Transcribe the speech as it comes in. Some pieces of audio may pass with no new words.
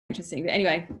interesting. But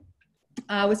anyway,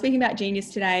 we're speaking about genius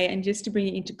today, and just to bring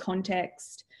it into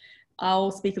context,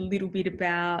 I'll speak a little bit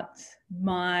about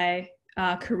my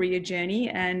career journey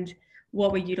and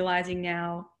what we're utilizing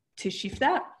now to shift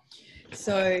that.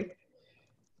 So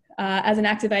as an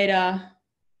activator,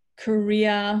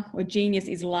 career or genius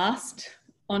is last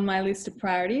on my list of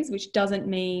priorities, which doesn't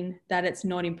mean that it's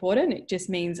not important. It just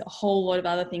means a whole lot of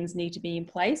other things need to be in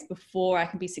place before I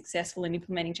can be successful in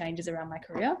implementing changes around my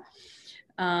career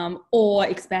or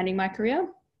expanding my career.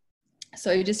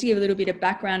 So just to give a little bit of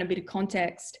background, a bit of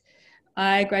context,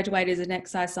 I graduated as an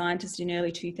exercise scientist in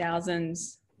early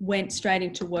 2000s, went straight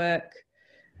into work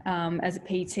as a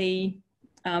PT,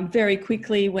 very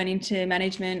quickly went into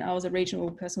management. I was a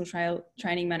regional personal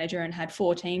training manager and had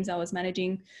 4 teams I was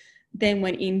managing. Then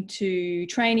went into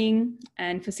training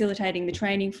and facilitating the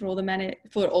training for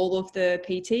all of the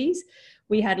PTs.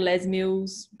 We had Les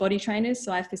Mills body trainers,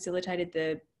 so I facilitated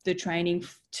the training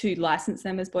to license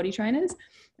them as body trainers,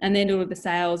 and then all of the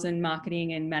sales and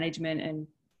marketing and management and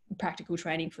practical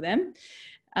training for them.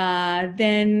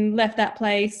 Then left that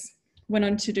place, went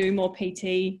on to do more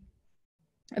PT,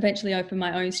 eventually opened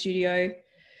my own studio,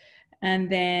 and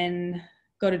then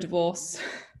got a divorce.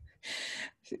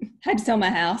 Had to sell my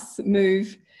house,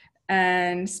 move,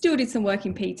 and still did some work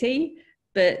in PT,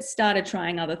 but started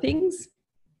trying other things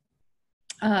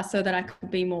so that I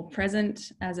could be more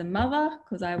present as a mother,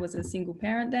 because I was a single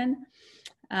parent then.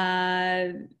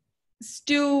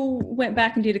 Still went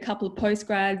back and did a couple of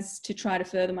postgrads to try to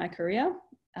further my career.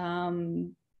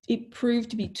 It proved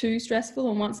to be too stressful,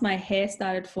 and once my hair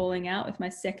started falling out with my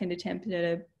second attempt at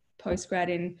a postgrad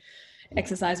in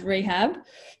exercise rehab,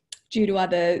 due to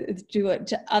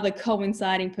other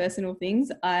coinciding personal things,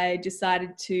 I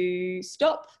decided to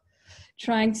stop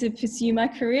trying to pursue my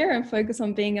career and focus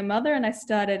on being a mother. And I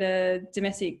started a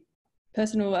domestic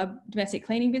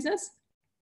cleaning business.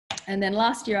 And then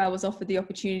last year I was offered the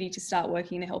opportunity to start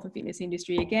working in the health and fitness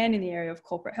industry again in the area of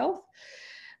corporate health.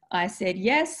 I said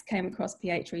yes, came across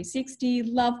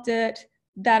PH360, loved it.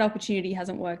 That opportunity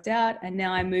hasn't worked out. And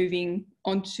now I'm moving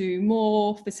on to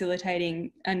more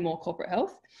facilitating and more corporate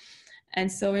health. And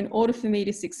so in order for me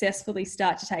to successfully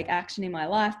start to take action in my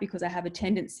life, because I have a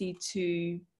tendency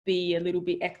to be a little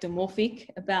bit ectomorphic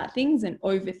about things and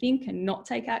overthink and not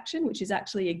take action, which is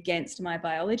actually against my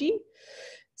biology.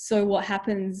 So what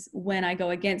happens when I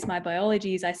go against my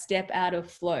biology is I step out of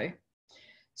flow.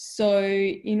 So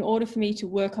in order for me to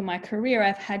work on my career,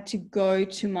 I've had to go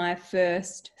to my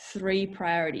first 3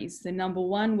 priorities. The number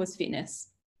 1 was fitness.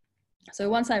 So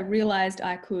once I realized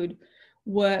I could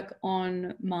work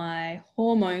on my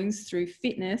hormones through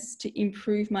fitness to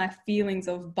improve my feelings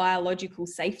of biological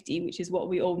safety, which is what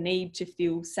we all need to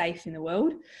feel safe in the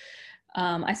world,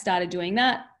 I started doing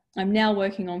that. I'm now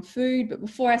working on food, but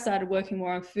before I started working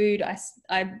more on food,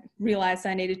 I realized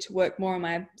I needed to work more on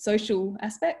my social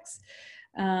aspects.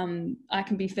 I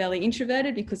can be fairly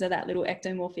introverted because of that little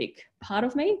ectomorphic part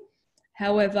of me.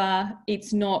 However,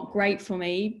 it's not great for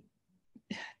me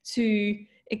to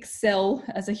excel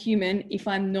as a human if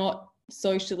I'm not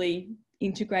socially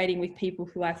integrating with people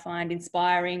who I find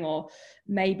inspiring or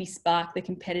maybe spark the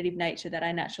competitive nature that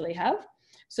I naturally have.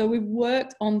 So we've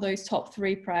worked on those top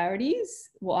 3 priorities.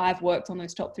 Well, I've worked on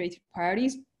those top 3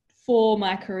 priorities for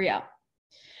my career.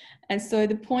 And so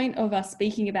the point of us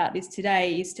speaking about this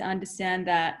today is to understand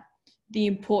that the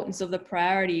importance of the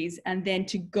priorities, and then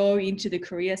to go into the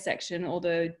career section or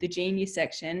the genius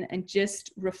section and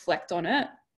just reflect on it.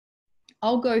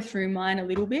 I'll go through mine a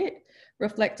little bit,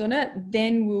 reflect on it,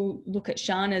 then we'll look at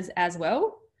Sharna's as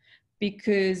well,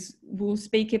 because we'll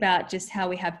speak about just how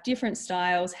we have different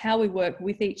styles, how we work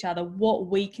with each other, what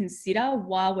we consider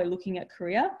while we're looking at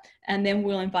career, and then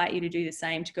we'll invite you to do the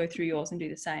same, to go through yours and do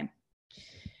the same.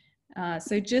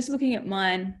 So just looking at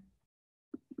mine,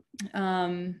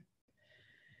 I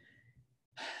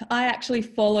actually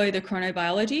follow the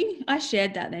chronobiology. I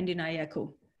shared that then, didn't I? Yeah,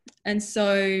 cool. And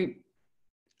so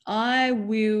I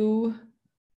will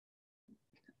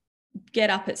get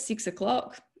up at 6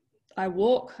 o'clock. I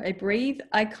walk, I breathe.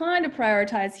 I kind of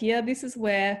prioritize here. This is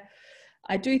where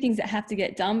I do things that have to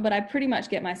get done, but I pretty much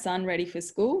get my son ready for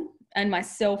school and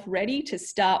myself ready to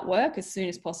start work as soon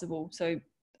as possible. So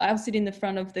I'll sit in the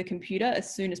front of the computer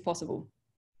as soon as possible,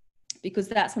 because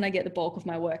that's when I get the bulk of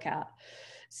my work out.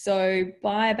 So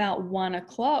by about 1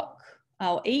 o'clock,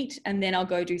 I'll eat, and then I'll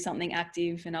go do something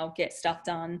active and I'll get stuff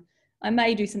done. I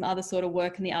may do some other sort of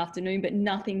work in the afternoon, but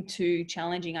nothing too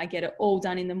challenging. I get it all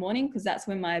done in the morning because that's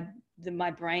when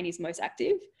my brain is most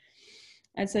active.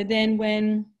 And so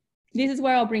then this is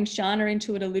where I'll bring Sharna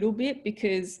into it a little bit,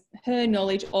 because her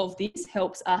knowledge of this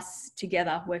helps us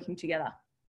together, working together.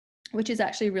 which is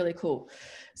actually really cool.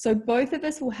 So both of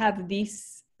us will have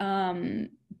this,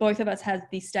 both of us has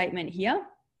this statement here.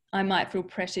 I might feel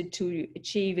pressured to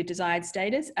achieve a desired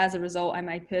status. As a result, I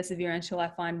may persevere until I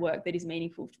find work that is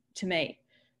meaningful to me.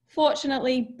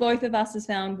 Fortunately, both of us has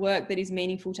found work that is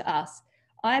meaningful to us.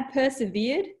 I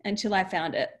persevered until I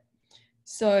found it.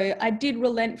 So I did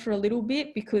relent for a little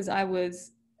bit because I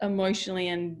was emotionally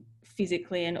and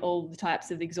physically and all the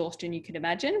types of exhaustion you can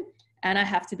imagine. And I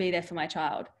have to be there for my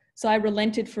child. So I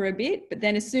relented for a bit, but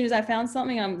then as soon as I found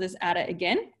something, I'm just at it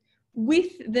again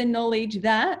with the knowledge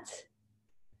that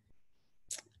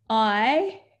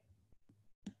I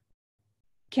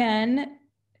can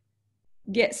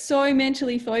get so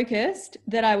mentally focused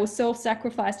that I will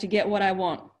self-sacrifice to get what I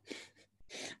want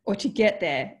or to get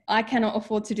there. I cannot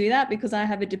afford to do that because I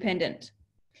have a dependent.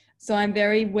 So I'm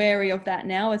very wary of that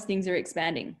now as things are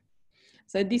expanding.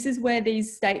 So this is where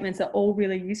these statements are all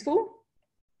really useful.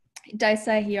 It does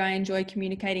say here, I enjoy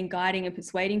communicating, guiding, and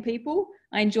persuading people.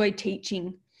 I enjoy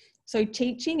teaching. So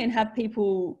teaching and have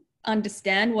people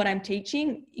understand what I'm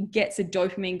teaching, it gets a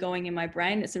dopamine going in my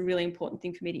brain. It's a really important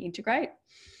thing for me to integrate.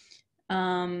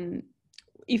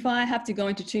 If I have to go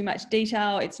into too much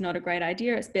detail, it's not a great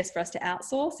idea. It's best for us to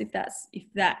outsource if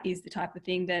that is the type of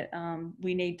thing that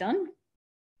we need done.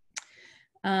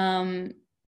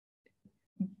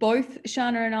 Both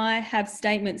Sharna and I have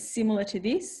statements similar to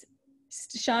this.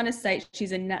 Sharna states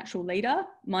she's a natural leader.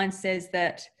 Mine says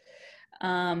that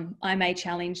I may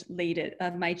challenge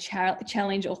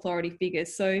challenge authority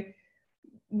figures. So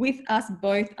with us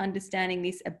both understanding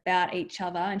this about each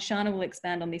other, and Sharna will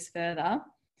expand on this further,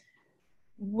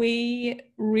 we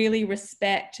really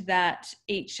respect that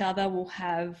each other will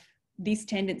have this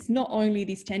tendency, not only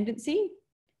this tendency.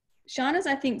 Sharna's,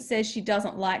 I think, says she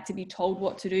doesn't like to be told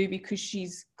what to do because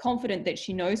she's confident that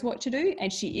she knows what to do,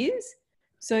 and she is.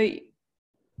 So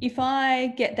if I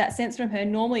get that sense from her,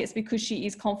 normally it's because she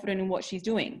is confident in what she's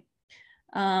doing.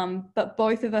 But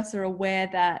both of us are aware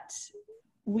that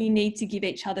we need to give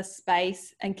each other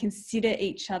space and consider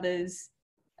each other's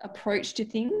approach to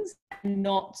things and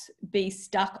not be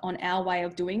stuck on our way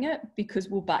of doing it because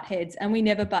we'll butt heads, and we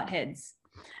never butt heads.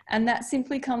 And that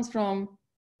simply comes from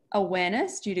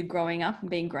awareness due to growing up and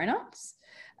being grown-ups,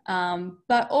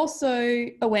 but also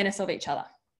awareness of each other.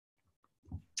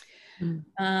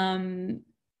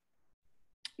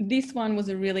 This one was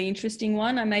a really interesting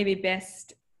one. I may be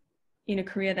best in a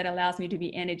career that allows me to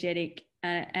be energetic,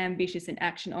 ambitious, and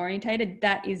action orientated.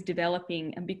 That is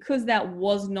developing. And because that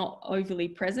was not overly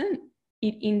present,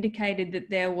 it indicated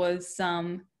that there was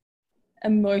some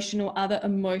other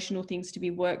emotional things to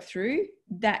be worked through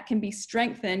that can be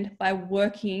strengthened by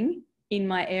working in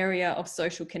my area of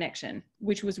social connection,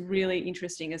 which was really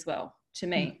interesting as well to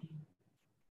me.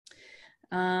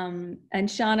 And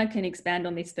Sharna can expand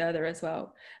on this further as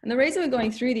well. And the reason we're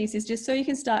going through this is just so you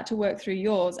can start to work through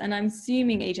yours. And I'm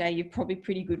assuming, EJ, you're probably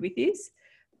pretty good with this.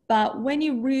 But when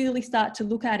you really start to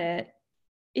look at it,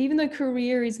 even though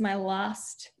career is my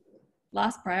last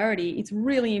priority, it's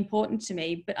really important to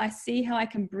me, but I see how I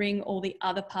can bring all the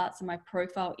other parts of my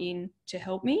profile in to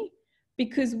help me,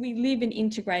 because we live an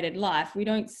integrated life. We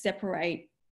don't separate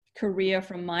career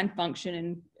from mind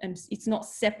function, and it's not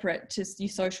separate to your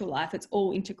social life. It's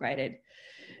all integrated.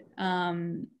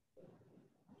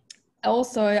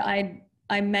 Also,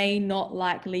 I may not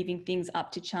like leaving things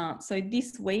up to chance. So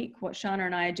this week, what Sharna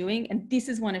and I are doing, and this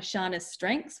is one of Sharna's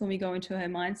strengths when we go into her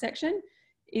mind section,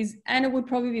 is, and it would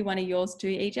probably be one of yours too,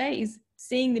 EJ, is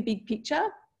seeing the big picture,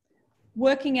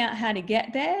 working out how to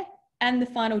get there, and the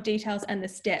final details and the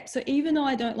steps. So even though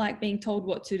I don't like being told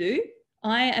what to do,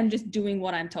 I am just doing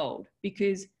what I'm told,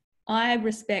 because I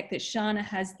respect that Sharna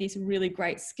has this really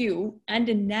great skill and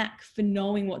a knack for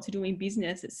knowing what to do in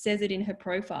business. It says it in her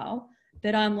profile,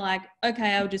 that I'm like,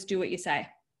 okay, I'll just do what you say.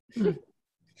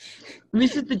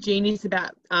 This is the genius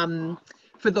about,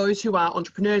 for those who are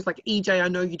entrepreneurs like EJ, I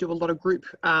know you do a lot of group,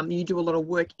 you do a lot of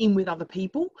work in with other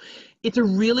people. It's a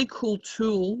really cool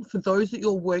tool for those that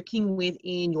you're working with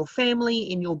in your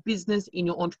family, in your business, in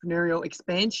your entrepreneurial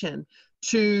expansion,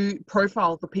 to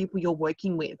profile the people you're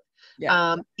working with.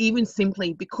 Yeah. Even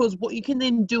simply because what you can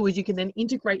then do is you can then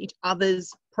integrate each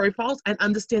other's profiles and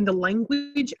understand the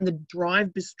language and the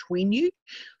drive between you.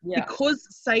 Yeah. Because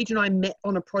Sage and I met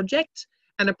on a project,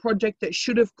 and a project that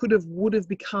should have, could have, would have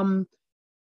become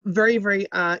very, very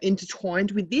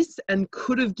intertwined with this, and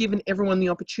could have given everyone the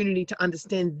opportunity to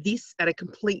understand this at a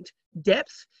complete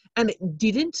depth, and it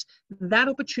didn't. That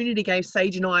opportunity gave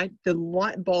Sage and I the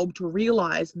light bulb to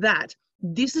realize that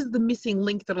this is the missing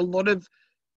link that a lot of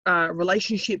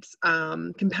relationships,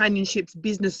 companionships,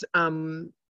 business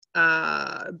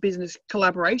business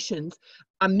collaborations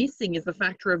are missing is the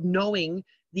factor of knowing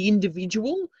the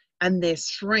individual and their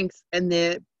strengths and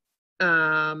their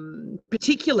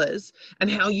particulars and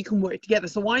how you can work together.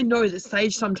 So I know that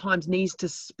Sage sometimes needs to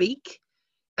speak,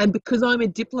 and because I'm a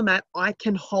diplomat, I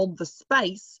can hold the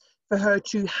space for her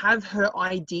to have her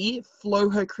idea, flow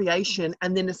her creation,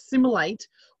 and then assimilate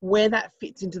where that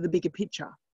fits into the bigger picture.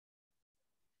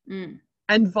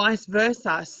 And vice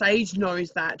versa. Sage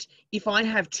knows that if I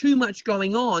have too much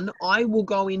going on, I will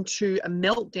go into a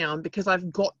meltdown because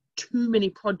I've got too many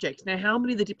projects. Now, how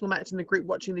many of the diplomats in the group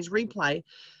watching this replay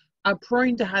are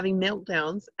prone to having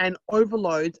meltdowns and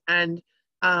overloads and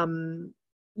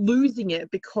losing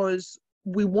it because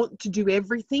we want to do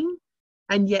everything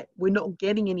and yet we're not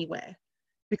getting anywhere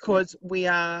because we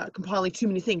are compiling too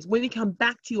many things. When you come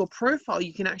back to your profile,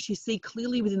 you can actually see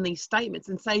clearly within these statements.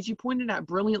 And Sage, you pointed out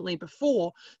brilliantly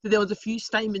before that there was a few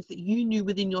statements that you knew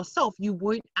within yourself you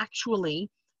weren't actually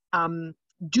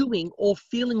doing or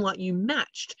feeling like you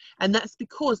matched. And that's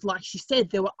because, like she said,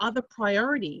 there were other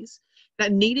priorities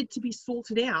that needed to be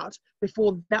sorted out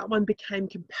before that one became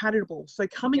compatible. So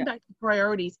coming back to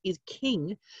priorities is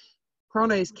king.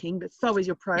 Chrono is king, but so is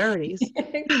your priorities.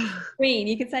 Queen,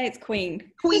 you could say it's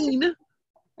queen. Queen.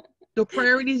 Your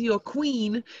priorities, your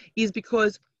queen, is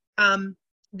because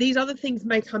these other things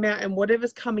may come out, and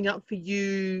whatever's coming up for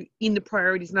you in the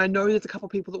priorities, and I know there's a couple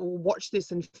of people that will watch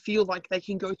this and feel like they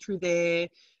can go through their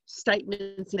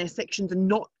statements in their sections and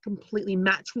not completely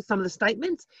match with some of the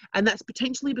statements, and that's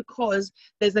potentially because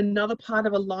there's another part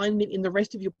of alignment in the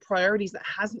rest of your priorities that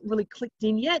hasn't really clicked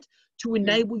in yet to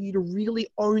enable you to really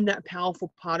own that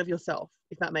powerful part of yourself,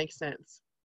 if that makes sense.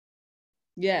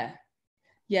 Yeah,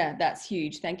 that's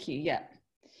huge. Thank you.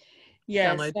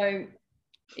 So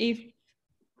if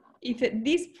at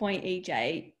this point,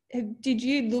 EJ, did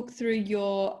you look through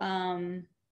your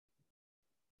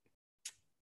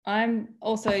I'm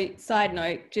also, side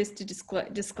note, just a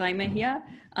disclaimer here,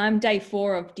 I'm day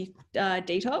 4 of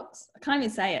detox. I can't even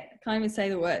say it. I can't even say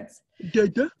the words.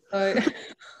 So,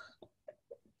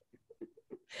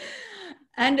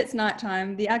 and it's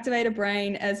nighttime. The activator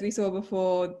brain, as we saw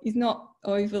before, is not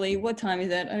overly, what time is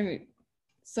it?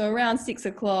 So around 6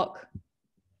 o'clock.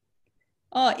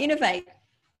 Oh, innovate.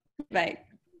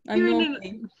 I'm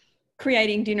normally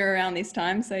creating dinner around this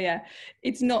time. So yeah,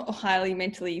 it's not highly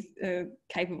mentally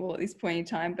capable at this point in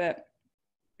time, but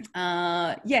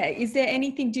is there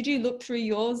anything, did you look through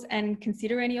yours and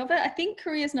consider any of it? I think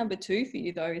career's number 2 for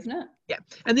you though, isn't it? Yeah.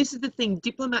 And this is the thing,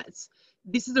 diplomats,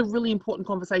 this is a really important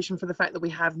conversation for the fact that we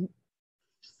have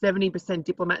 70%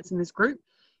 diplomats in this group,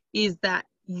 is that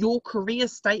your career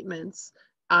statements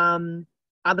are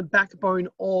the backbone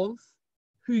of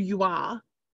who you are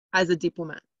as a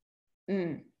diplomat.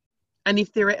 And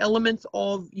if there are elements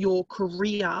of your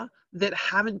career that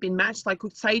haven't been matched, like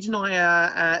Sage and I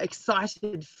are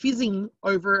excited, fizzing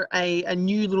over a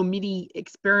new little mini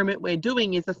experiment we're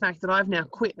doing, is the fact that I've now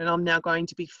quit and I'm now going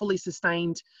to be fully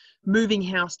sustained, moving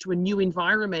house to a new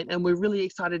environment. And we're really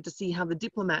excited to see how the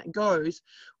diplomat goes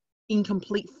in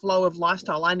complete flow of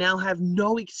lifestyle. I now have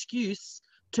no excuse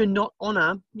to not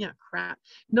honor,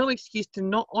 no excuse to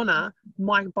not honor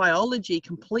my biology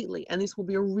completely. And this will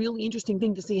be a really interesting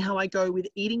thing to see how I go with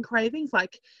eating cravings.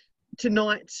 Like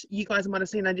tonight, you guys might have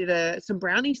seen I did some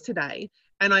brownies today,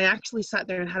 and I actually sat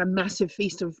there and had a massive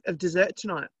feast of dessert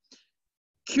tonight.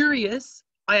 Curious,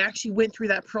 I actually went through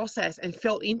that process and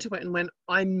felt into it, and when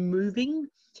I'm moving,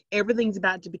 everything's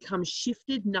about to become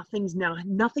shifted.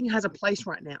 Nothing has a place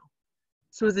right now.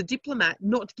 So as a diplomat,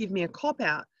 not to give me a cop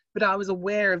out, but I was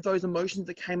aware of those emotions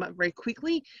that came up very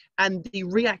quickly and the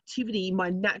reactivity, my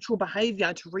natural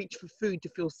behavior to reach for food to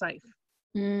feel safe.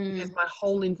 Because my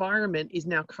whole environment is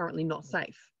now currently not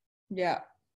safe. Even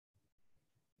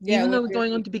though we're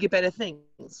going on to bigger, better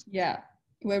things.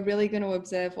 We're really going to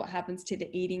observe what happens to the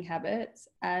eating habits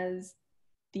as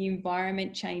the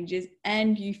environment changes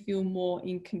and you feel more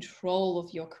in control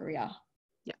of your career.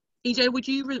 EJ, would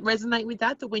you resonate with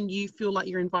that when you feel like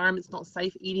your environment's not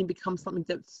safe, eating becomes something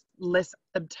that's less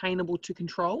obtainable to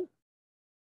control?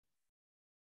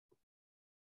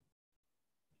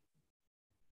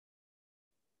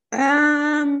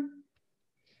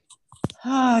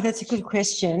 That's a good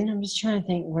question. I'm just trying to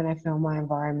think when I feel my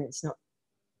environment's not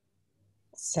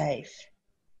safe.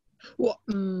 Well,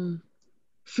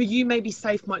 for you, maybe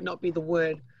safe might not be the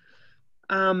word.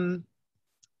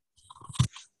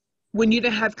 When you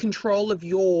don't have control of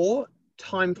your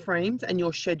time frames and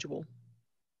your schedule.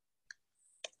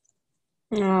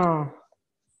 So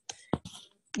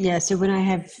when I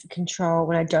have control,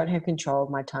 when I don't have control of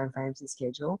my time frames and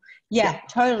schedule.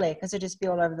 Totally, because I just be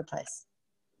all over the place.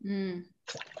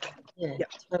 Yeah, Yeah.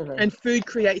 totally. And food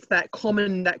creates that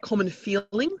common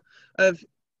feeling of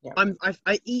Yeah.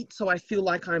 I eat so I feel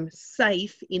like I'm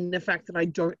safe in the fact that I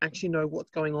don't actually know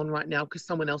what's going on right now because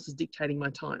someone else is dictating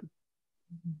my time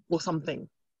or something.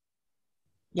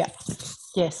 Yeah.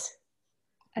 Yes.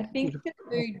 I think Beautiful.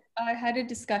 the food, I had a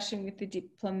discussion with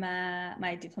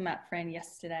my diplomat friend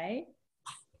yesterday,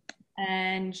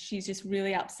 and she's just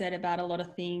really upset about a lot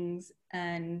of things,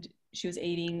 and she was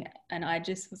eating, and I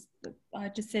just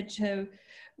said to her,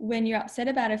 when you're upset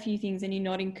about a few things and you're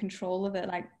not in control of it,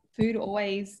 like food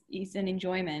always is an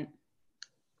enjoyment,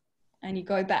 and you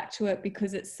go back to it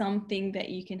because it's something that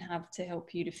you can have to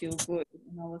help you to feel good.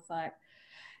 And I was like,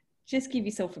 just give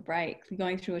yourself a break. You're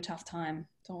going through a tough time.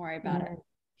 Don't worry about it.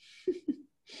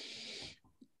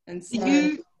 And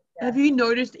so, have you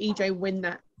noticed, EJ, when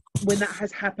that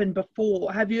has happened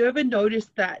before? Have you ever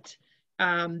noticed that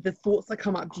the thoughts that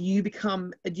come up, do you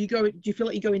feel like you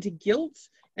go into guilt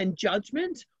and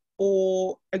judgment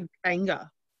or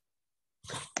anger?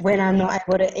 When I'm not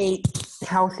able to eat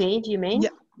healthy, do you mean?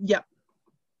 Yep.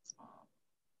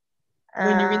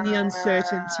 When you're in the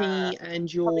uncertainty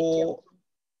and your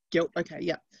guilt. Okay,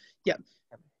 yeah.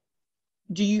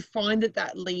 Do you find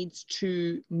that leads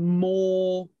to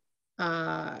more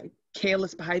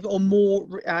careless behavior or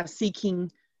more seeking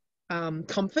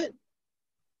comfort?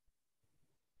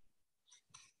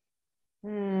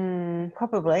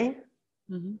 Probably.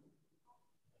 Mm-hmm.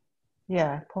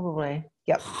 Yeah, probably.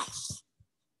 Yep.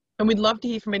 And we'd love to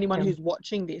hear from anyone who's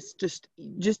watching this, just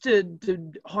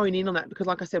to hone in on that, because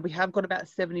like I said, we have got about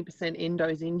 70%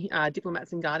 endos in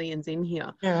diplomats and guardians in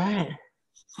here. All right.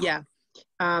 Yeah.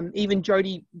 Even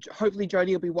Jody, hopefully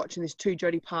Jody will be watching this too.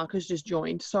 Jody Parker's just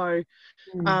joined. So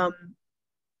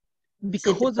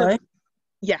because of,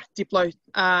 Diplo,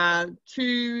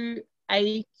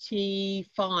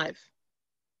 285.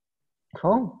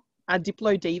 Cool.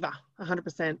 Diplo diva,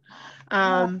 100%.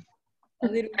 And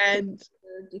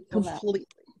completely.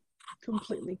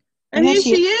 And here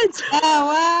she is. Oh,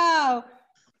 wow.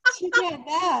 Check out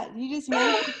that. You just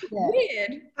managed that.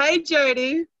 weird. Hey,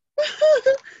 Jody.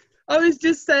 I was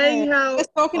just saying how...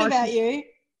 Just talking about you.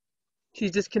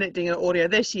 She's just connecting her audio.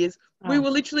 There she is. Oh. We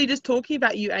were literally just talking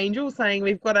about you, Angel, saying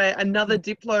we've got another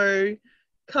Diplo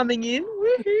coming in.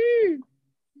 Woohoo!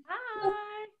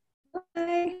 Hi.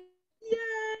 Hi. Yay!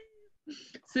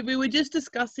 So we were just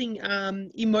discussing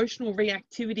emotional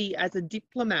reactivity as a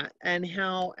diplomat and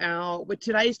how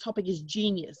today's topic is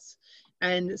genius.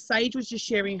 And Sage was just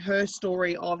sharing her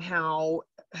story of how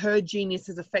her genius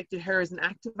has affected her as an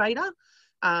activator.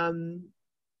 I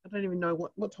don't even know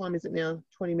what time is it now?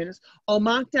 20 minutes. I'll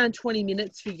mark down 20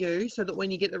 minutes for you so that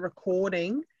when you get the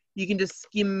recording, you can just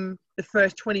skim the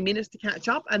first 20 minutes to catch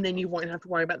up, and then you won't have to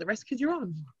worry about the rest because you're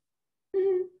on.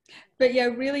 But yeah,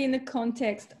 really in the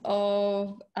context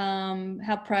of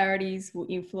how priorities will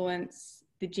influence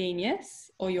the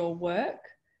genius or your work.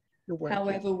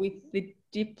 However, with the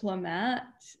diplomat,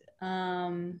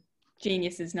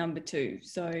 genius is number 2.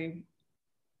 So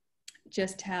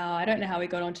just how, I don't know how we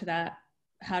got onto that,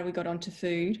 how we got onto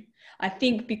food. I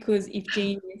think because if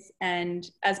genius and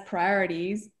as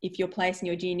priorities, if your place and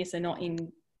your genius are not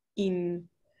in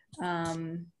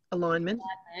alignment,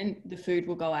 the food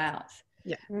will go out.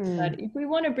 Yeah. But if we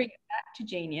want to bring it back to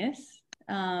genius,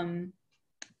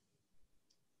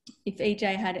 if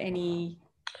EJ had any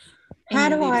how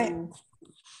do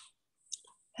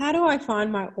I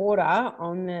find my order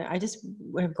on the, I just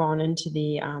have gone into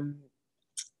the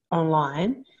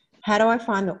online. How do I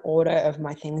find the order of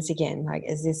my things again? Like,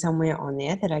 is there somewhere on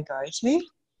there that I go to?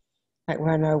 Like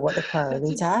where I know what the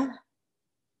priorities are?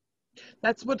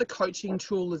 That's what the coaching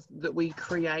tool is that we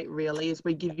create, really, is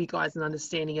we give you guys an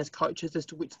understanding as coaches as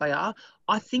to which they are.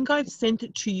 I think I've sent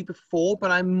it to you before,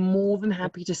 but I'm more than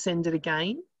happy to send it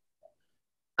again.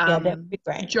 Yeah, that would be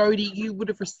great. Jody, you would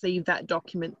have received that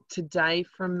document today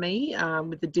from me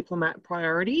with the diplomat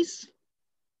priorities.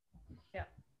 Yeah.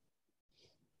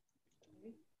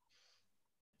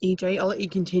 EJ, I'll let you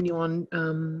continue on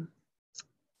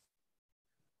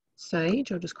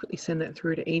Sage. I'll just quickly send that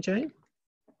through to EJ.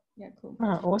 Yeah, cool.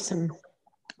 Oh, awesome.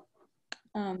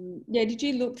 Yeah, did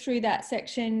you look through that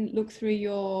section, look through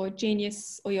your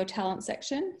genius or your talent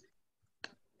section?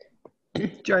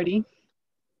 Jody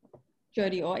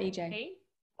or EJ?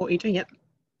 Or EJ, yep.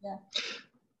 Yeah.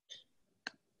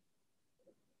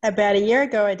 About a year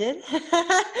ago I did.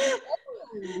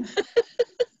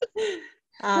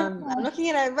 I'm looking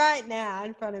at it right now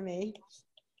in front of me.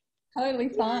 Totally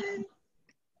fine.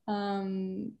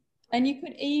 And you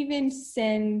could even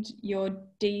send your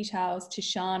details to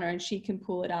Sharna and she can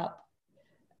pull it up.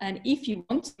 And if you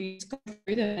want to, just go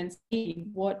through them and see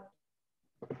what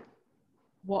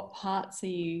what parts are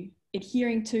you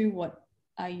adhering to? What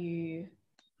are you?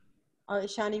 Oh,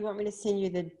 Shani, you want me to send you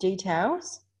the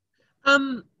details?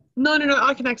 No,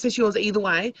 I can access yours either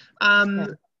way. Yeah.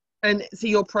 And see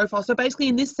your profile. So basically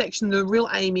in this section, the real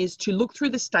aim is to look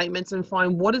through the statements and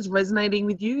find what is resonating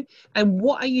with you and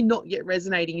what are you not yet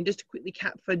resonating. And just to quickly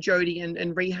cap for Jody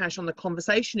and rehash on the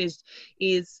conversation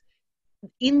is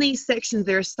in these sections,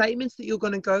 there are statements that you're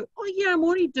going to go, oh yeah, I'm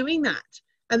already doing that.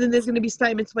 And then there's going to be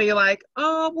statements where you're like,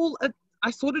 oh, well,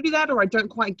 I sort of do that, or I don't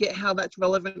quite get how that's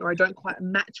relevant, or I don't quite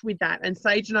match with that. And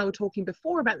Sage and I were talking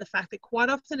before about the fact that quite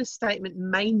often a statement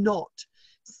may not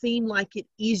seem like it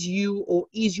is you or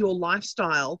is your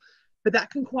lifestyle, but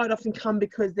that can quite often come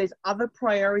because there's other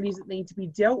priorities that need to be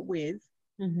dealt with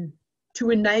to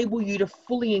enable you to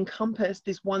fully encompass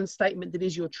this one statement that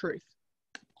is your truth.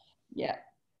 Yeah.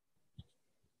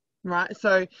 Right.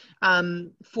 So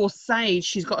for Sage,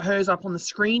 she's got hers up on the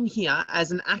screen here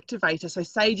as an activator. So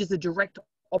Sage is a direct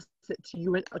opposite to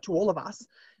you and to all of us.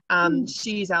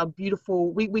 She's our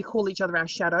beautiful, we call each other our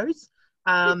shadows.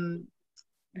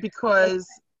 Because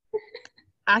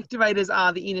activators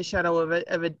are the inner shadow of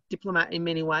a diplomat in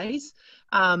many ways.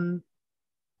 And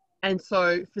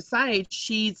so for Sage,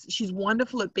 she's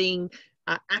wonderful at being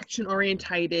action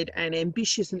orientated and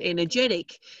ambitious and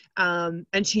energetic.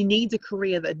 And she needs a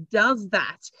career that does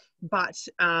that. But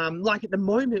like at the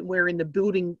moment, we're in the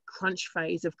building crunch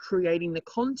phase of creating the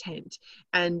content.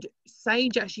 And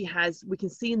Sage actually we can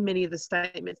see in many of the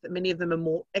statements that many of them are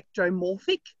more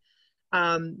ectomorphic.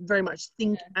 Very much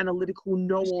think analytical,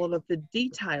 know all of the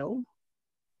detail.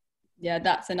 Yeah,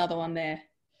 that's another one there.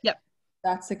 Yep.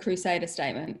 That's a crusader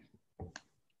statement.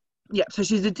 Yeah, so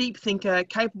she's a deep thinker,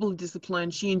 capable of discipline.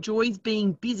 She enjoys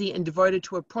being busy and devoted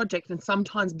to a project and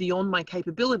sometimes beyond my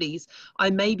capabilities. I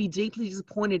may be deeply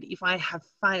disappointed if I have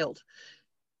failed.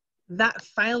 That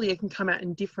failure can come out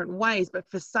in different ways, but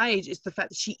for Sage, it's the fact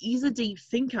that she is a deep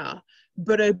thinker,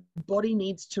 but her body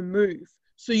needs to move.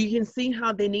 So you can see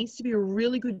how there needs to be a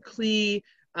really good, clear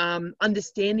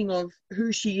understanding of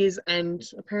who she is, and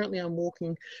apparently I'm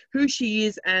walking, who she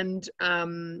is and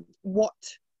what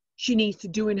she needs to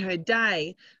do in her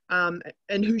day,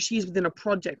 and who she is within a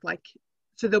project. Like,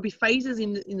 so there'll be phases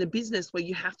in the business where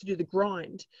you have to do the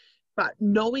grind, but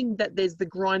knowing that there's the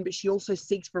grind, but she also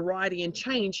seeks variety and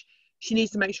change, she needs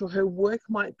to make sure her work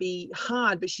might be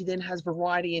hard, but she then has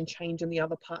variety and change in the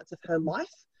other parts of her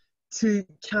life to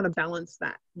counterbalance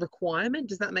that requirement.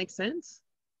 Does that make sense?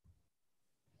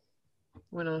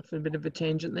 Went off a bit of a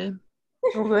tangent there.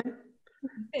 All good.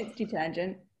 It's your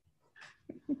tangent.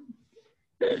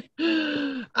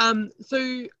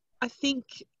 So I think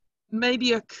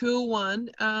maybe a cool one.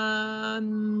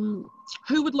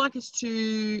 Who would like us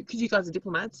to, because you guys are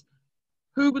diplomats,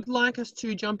 who would like us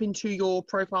to jump into your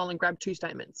profile and grab 2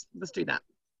 statements? Let's do that.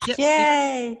 Yep.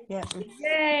 Yay! Yeah.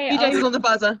 Yay! EJ's on the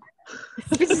buzzer.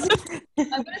 I'm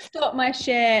going to stop my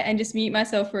share and just mute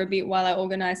myself for a bit while I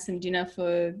organise some dinner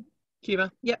for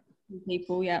Cuba. Yep.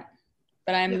 people. Yeah.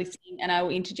 But I am listening and I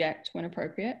will interject when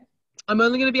appropriate. I'm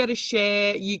only going to be able to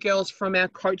share you girls from our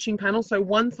coaching panel. So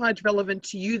one side's relevant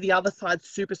to you, the other side's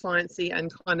super sciencey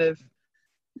and kind of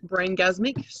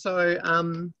brain-gasmic. So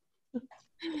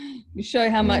you show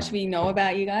how much we know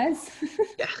about you guys.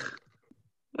 Yeah.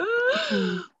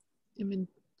 Em and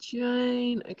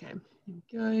Jane. Okay, here we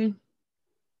go.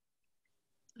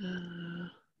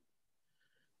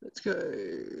 Let's go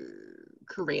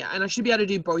Korea. And I should be able to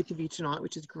do both of you tonight,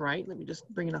 which is great. Let me just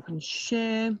bring it up and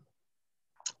share.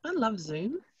 I love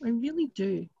Zoom. I really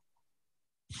do.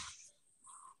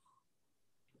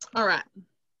 All right.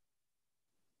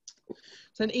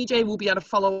 So an EJ will be able to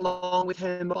follow along with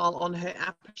her mobile on her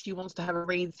app if she wants to have a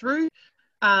read through.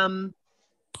 Wonder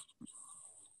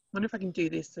if I can do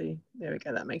this. So there we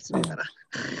go. That makes it a bit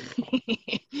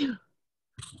better.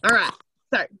 All right.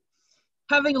 So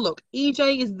having a look,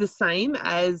 EJ is the same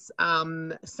as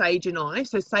Sage and I.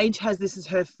 So Sage has this as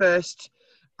her first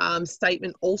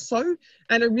statement also.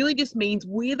 And it really just means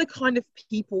we're the kind of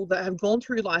people that have gone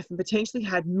through life and potentially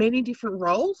had many different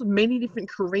roles, many different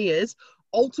careers,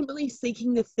 ultimately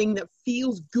seeking the thing that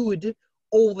feels good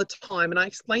all the time. And I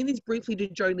explained this briefly to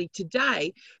Jolie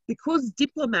today, because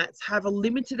diplomats have a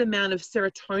limited amount of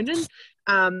serotonin.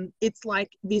 It's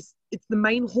like this, it's the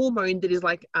main hormone that is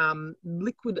like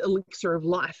liquid elixir of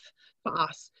life for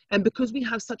us. And because we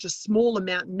have such a small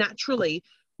amount naturally,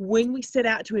 when we set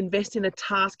out to invest in a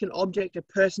task, an object, a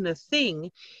person, a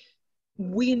thing,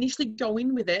 we initially go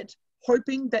in with it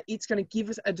hoping that it's going to give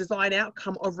us a desired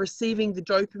outcome of receiving the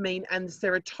dopamine and the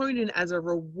serotonin as a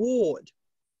reward.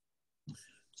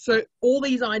 So all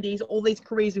these ideas, all these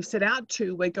careers we've set out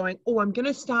to, we're going, oh, I'm going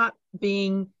to start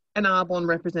being an Arbonne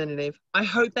representative. I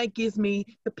hope that gives me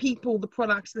the people, the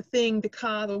products, the thing, the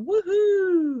car, the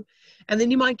woohoo. And then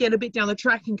you might get a bit down the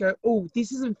track and go, oh,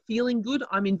 this isn't feeling good.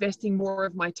 I'm investing more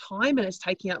of my time and it's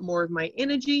taking up more of my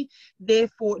energy.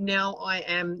 Therefore, now I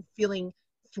am feeling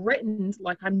threatened,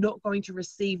 like I'm not going to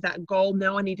receive that goal.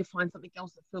 Now I need to find something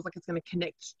else that feels like it's going to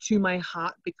connect to my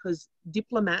heart, because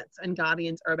diplomats and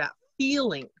guardians are about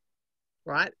feeling,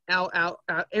 right? Our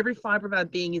every fiber of our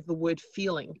being is the word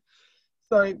feeling.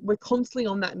 So we're constantly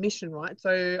on that mission, right?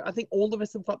 So I think all of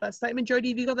us have got that statement. Jodie,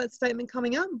 have you got that statement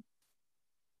coming up?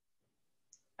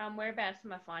 Whereabouts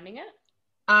am I finding it?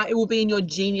 It will be in your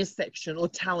genius section or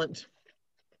talent.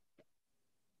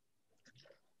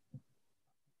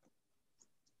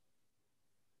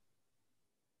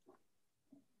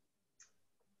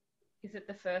 Is it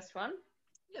the first one?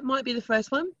 It might be the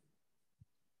first one.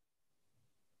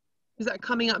 Is that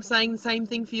coming up saying the same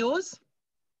thing for yours?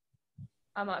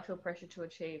 I might feel pressure to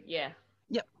achieve. Yeah.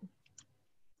 Yep.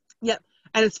 Yep.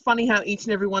 And it's funny how each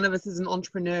and every one of us is an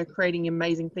entrepreneur creating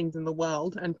amazing things in the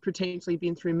world and potentially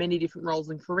been through many different roles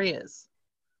and careers.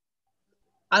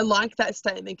 I like that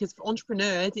statement because for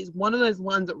entrepreneurs, it's one of those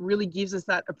ones that really gives us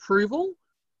that approval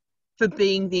for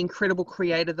being the incredible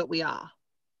creator that we are.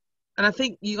 And I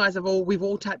think you guys we've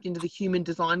all tapped into the human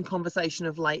design conversation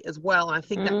of late as well. And I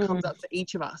think that comes up for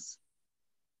each of us.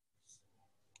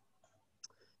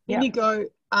 Then you go,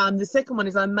 the second one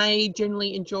is I may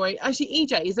generally enjoy, actually,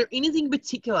 EJ, is there anything in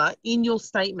particular in your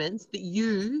statements that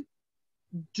you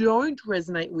don't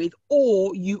resonate with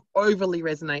or you overly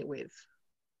resonate with?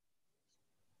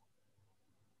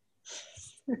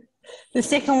 The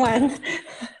second one.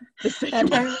 The second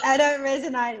one. I don't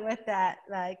resonate with that.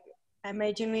 Like, I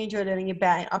may generally enjoy learning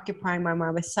about and occupying my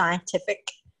mind with scientific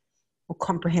or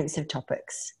comprehensive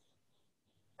topics.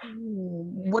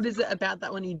 What is it about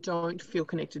that one you don't feel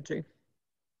connected to?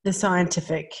 The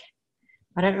scientific.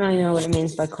 I don't really know what it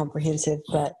means by comprehensive,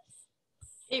 but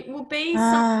it will be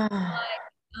something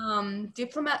like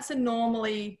diplomats are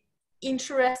normally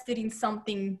interested in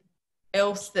something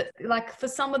else that, like, for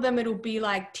some of them it'll be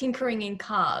like tinkering in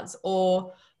cars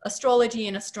or astrology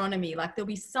and astronomy. Like there'll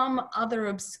be some other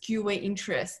obscure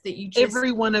interest that you just...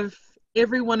 Every one of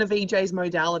EJ's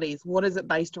modalities, what is it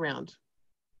based around?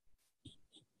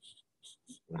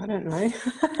 I don't know.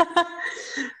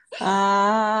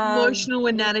 Emotional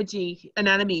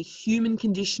anatomy, human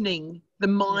conditioning, the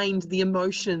mind, the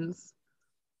emotions.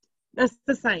 That's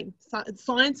the same.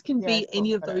 Science can be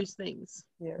any of those things.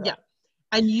 Yeah. Right. Yeah.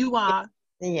 And you are...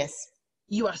 Yes.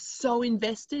 You are so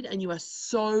invested and you are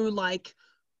so like,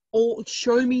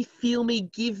 show me, feel me,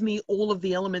 give me all of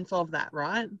the elements of that,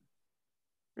 right?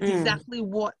 Exactly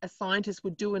what a scientist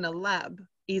would do in a lab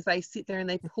is they sit there and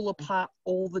they pull apart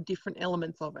all the different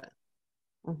elements of it.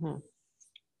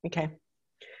 Okay.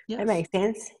 Yep. That makes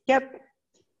sense. Yep.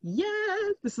 Yeah.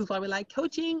 This is why we like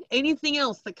coaching. Anything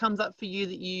else that comes up for you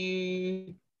that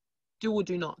you do or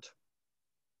do not?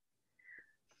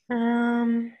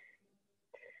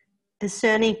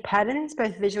 Discerning patterns,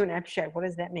 both visual and abstract. What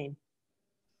does that mean?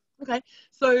 Okay.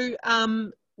 So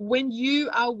when you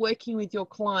are working with your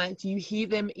clients, you hear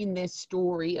them in their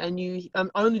story, and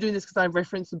I'm only doing this because I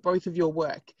referenced both of your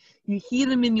work. You hear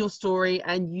them in your story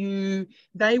and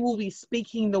they will be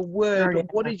speaking the word, but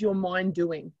what is your mind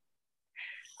doing?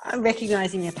 I'm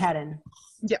recognizing a pattern.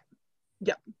 Yep.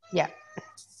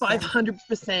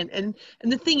 500%. And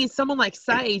the thing is, someone like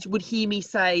Sage would hear me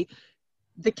say,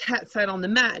 the cat sat on the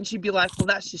mat, and she'd be like, well,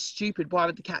 that's just stupid. Why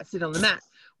would the cat sit on the mat?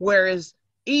 Whereas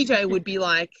EJ would be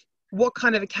like, what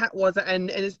kind of a cat was it? And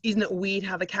isn't it weird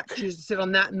how the cat chooses to sit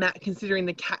on that mat, considering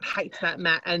the cat hates that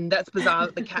mat? And that's bizarre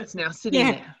that the cat's now sitting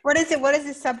there. What is it? What is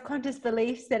the subconscious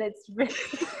beliefs that it's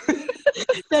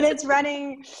that it's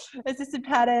running? Is this a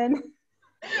pattern?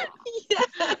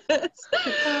 Yes.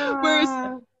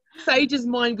 Whereas Sage's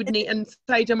mind would need, and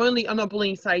Sage, I'm not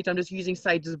bullying Sage, I'm just using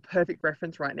Sage as a perfect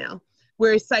reference right now.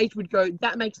 Whereas Sage would go,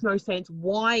 that makes no sense.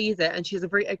 Why is it? And she has a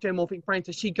very ectomorphic brain.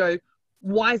 So she'd go,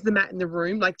 why is the mat in the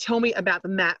room? Like, tell me about the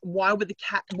mat. Why would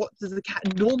what does the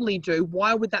cat normally do?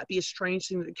 Why would that be a strange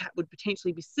thing that the cat would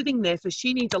potentially be sitting there? So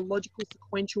she needs a logical,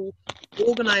 sequential,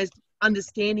 organized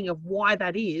understanding of why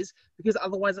that is, because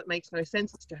otherwise it makes no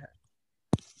sense to her.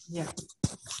 Yeah.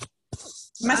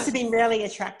 Must have been really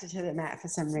attracted to the mat for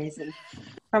some reason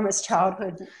from its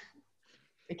childhood.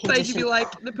 So you'd be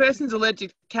like, the person's allergic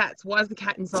to cats. Why is the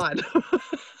cat inside?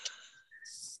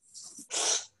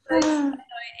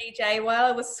 EJ, while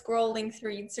I was scrolling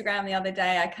through Instagram the other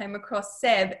day, I came across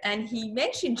Seb and he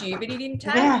mentioned you, but he didn't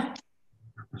tag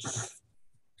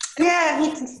you.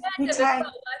 He tagged.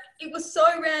 It was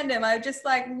so random. I just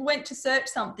went to search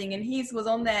something and his was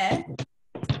on there.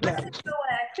 Yeah. I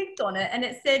clicked on it and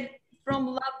it said from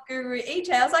Love Guru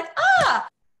EJ. I was like,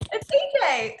 it's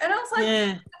EJ. And I was like,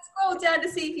 Yeah. I scrolled down to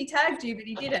see if he tagged you, but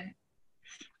he didn't.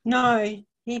 No,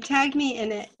 he tagged me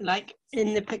in it, like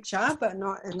in the picture, but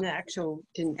not in the actual,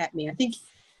 didn't at me. I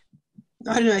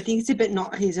don't know, I think it's a bit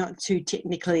he's not too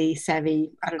technically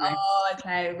savvy. I don't know. Oh,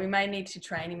 okay. We may need to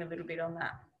train him a little bit on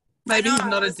that. Maybe he's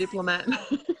not a diplomat.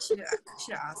 Should have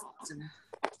asked him.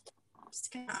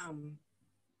 Just gonna,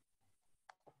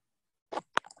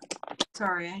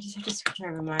 sorry, I just have to switch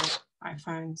over my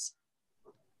iPhones.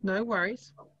 No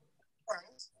worries.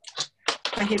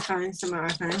 My headphones to my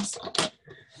iPhones.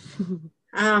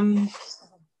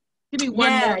 Give me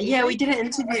one more. Yeah, we did an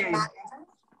interview.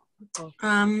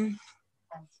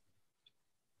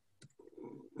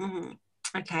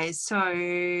 Okay, so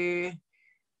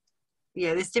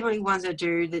yeah, there's definitely ones I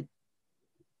do that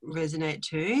resonate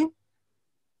too.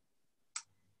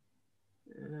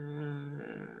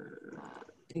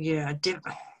 Yeah,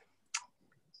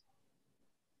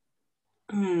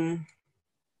 You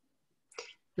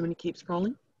want to keep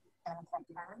scrolling?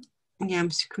 Yeah, I'm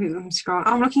scrolling.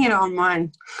 I'm looking at it on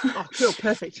mine. Oh, cool,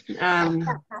 perfect.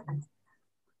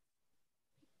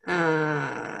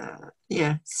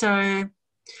 Yeah, so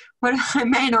what I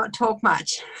may not talk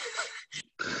much.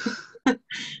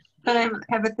 But I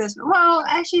have a thirst. Well,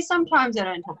 actually, sometimes I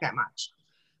don't talk that much.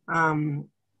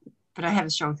 But I have a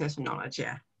strong thirst for knowledge,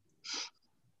 yeah.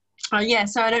 Yeah,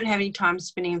 so I don't have any time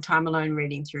spending time alone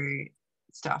reading through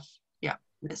stuff. Yeah,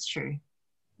 that's true.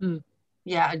 Mm.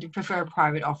 Yeah, I do prefer a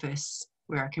private office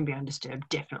where I can be undisturbed,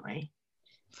 definitely.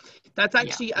 That's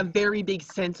actually a very big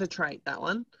sensor trait, that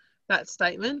one, that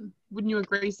statement. Wouldn't you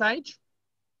agree, Sage?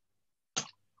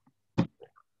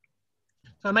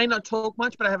 So I may not talk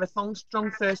much, but I have a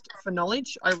strong thirst for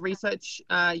knowledge. I research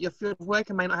your field of work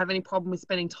and may not have any problem with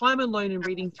spending time alone and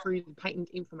reading through the patent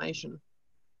information.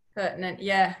 Pertinent,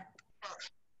 yeah.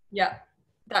 Yeah,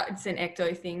 that's an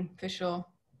ecto thing for sure.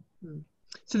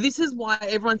 So this is why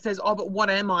everyone says, oh, but what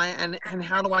am I and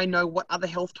how do I know what other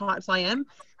health types I am?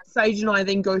 Sage and I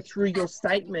then go through your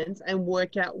statements and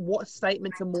work out what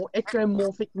statements are more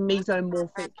ectomorphic,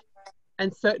 mesomorphic,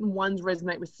 and certain ones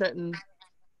resonate with certain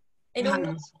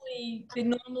patterns.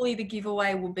 Normally the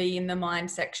giveaway will be in the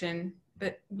mind section,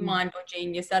 but mind or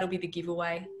genius, that'll be the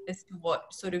giveaway as to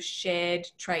what sort of shared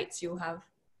traits you'll have.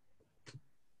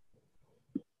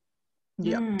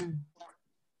 Yeah.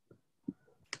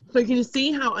 So you can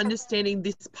see how understanding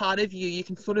this part of you, you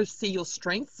can sort of see your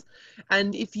strengths.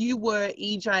 And if you were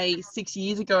EJ 6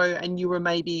 years ago and you were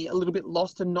maybe a little bit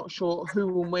lost and not sure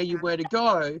who and where you were to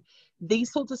go,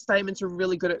 these sorts of statements are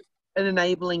really good at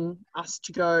enabling us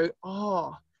to go,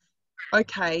 oh,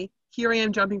 okay, here I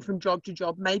am jumping from job to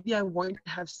job. Maybe I won't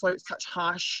have such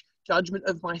harsh judgment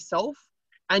of myself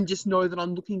and just know that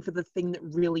I'm looking for the thing that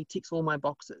really ticks all my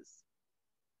boxes.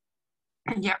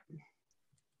 Yeah.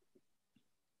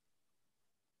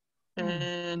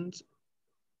 And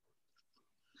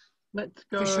let's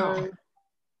go. For sure.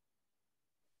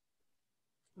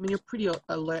 I mean, you're pretty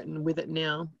alert and with it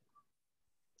now.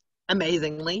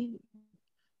 Amazingly.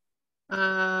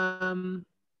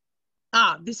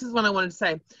 This is what I wanted to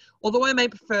say. Although I may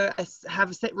prefer have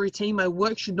a set routine, my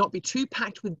work should not be too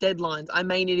packed with deadlines. I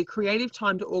may need a creative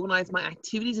time to organize my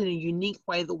activities in a unique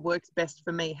way that works best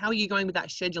for me. How are you going with that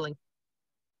scheduling?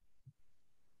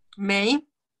 Me?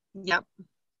 Yep.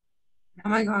 How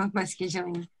am I going with my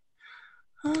scheduling?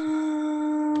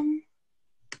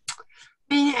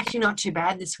 Been actually not too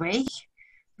bad this week.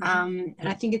 And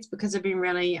I think it's because I've been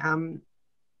really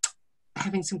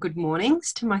having some good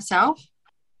mornings to myself,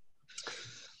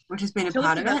 which has been a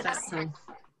part of it. So,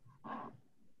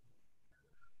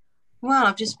 well,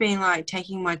 I've just been like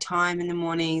taking my time in the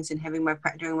mornings and having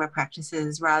doing my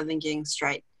practices rather than getting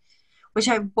straight, which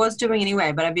I was doing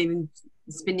anyway, but I've been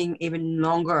spending even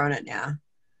longer on it now.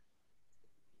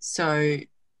 So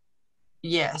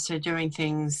yeah, so doing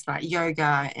things like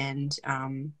yoga and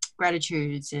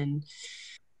gratitudes and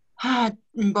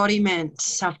embodiment,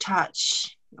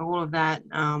 self-touch, all of that,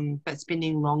 but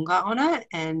spending longer on it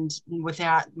and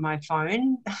without my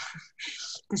phone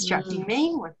distracting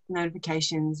me with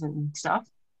notifications and stuff.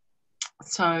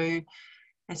 So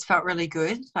it's felt really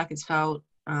good. Like it's felt,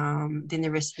 then the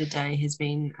rest of the day has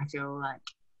been, I feel like,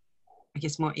 I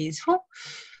guess, more easeful.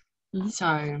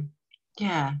 So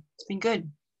yeah, it's been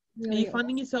good. Are you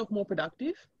finding yourself more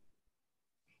productive?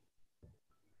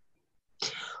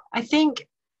 I think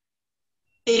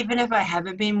even if I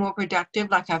haven't been more productive,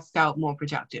 like I've felt more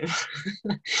productive.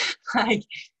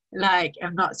 like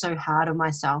I'm not so hard on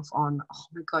myself on, oh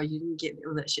my God, you didn't get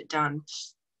all that shit done,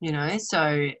 you know?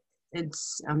 So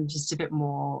I'm just a bit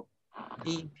more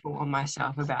equal on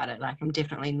myself about it. Like, I'm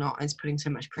definitely not as putting so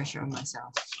much pressure on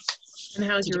myself. And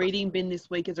how's your eating been this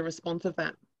week as a response of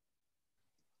that?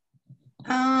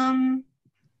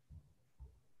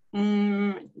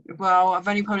 Well, I've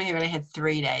only probably really had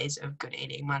 3 days of good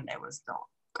eating. Monday was not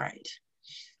great.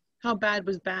 How bad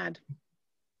was bad?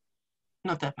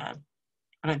 Not that bad.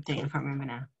 I don't think, I can't remember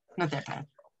now. Not that bad.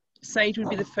 Sage would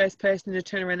be the first person to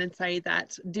turn around and say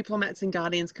that diplomats and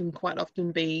guardians can quite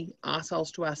often be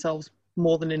ourselves to ourselves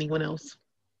more than anyone else.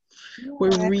 Yeah.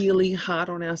 We're really hard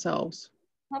on ourselves.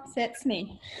 Upsets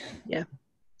me. Yeah.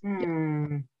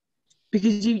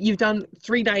 Because you've done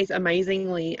 3 days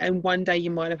amazingly, and one day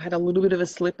you might have had a little bit of a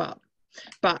slip up.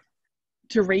 But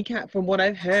to recap, from what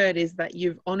I've heard, is that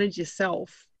you've honoured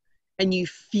yourself and you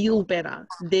feel better.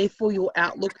 Therefore, your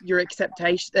outlook, your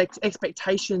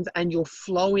expectations and your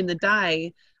flow in the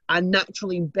day are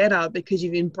naturally better because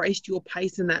you've embraced your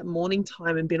pace in that morning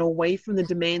time and been away from the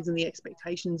demands and the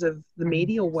expectations of the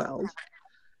media world.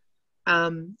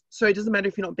 So it doesn't matter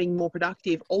if you're not being more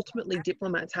productive. Ultimately,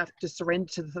 diplomats have to surrender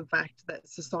to the fact that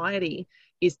society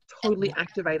is totally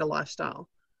activate a lifestyle,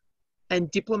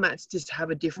 and diplomats just have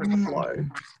a different flow.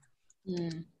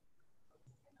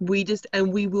 We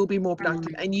will be more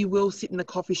productive, and you will sit in the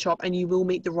coffee shop and you will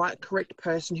meet the correct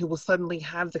person who will suddenly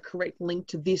have the correct link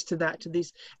to this, to that, to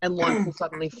this, and life will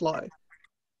suddenly flow.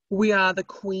 We are the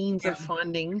queens of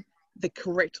finding the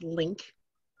correct link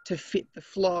to fit the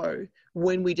flow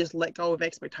when we just let go of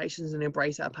expectations and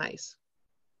embrace our pace.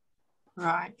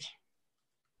 Right.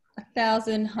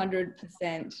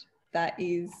 1,100%. That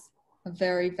is a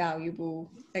very valuable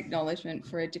acknowledgement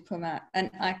for a diplomat. And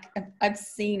I've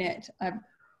seen it. I've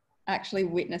actually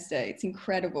witnessed it. It's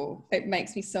incredible. It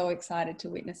makes me so excited to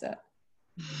witness it.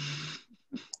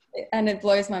 And it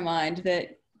blows my mind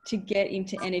that to get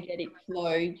into energetic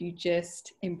flow, you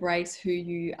just embrace who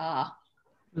you are.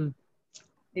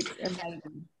 It's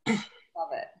amazing.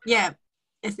 Love it. Yeah,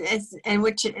 it's and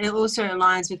which it also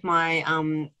aligns with my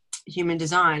human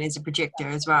design as a projector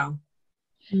as well.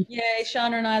 Yeah,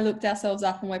 Sharna and I looked ourselves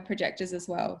up and we're projectors as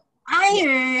well. Are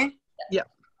you? Yeah.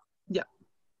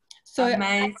 So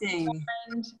amazing.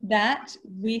 That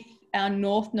with our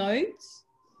north nodes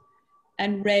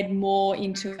and read more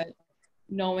into it,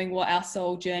 knowing what our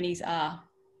soul journeys are.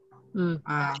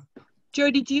 Wow.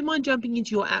 Jody, do you mind jumping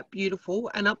into your app, Beautiful?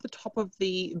 And up the top of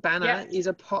the banner is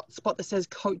a spot that says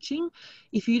coaching.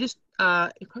 If you just,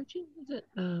 coaching, is it?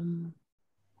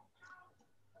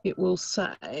 It will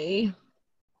say,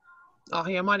 oh,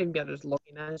 yeah, I might even be able to just log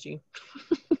in as you.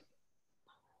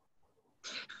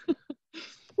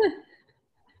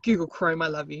 Google Chrome, I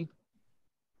love you.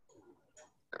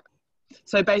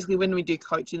 So basically when we do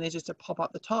coaching, there's just a pop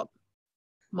up the top,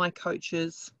 my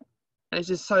coaches, and it's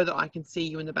just so that I can see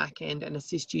you in the back end and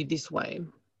assist you this way.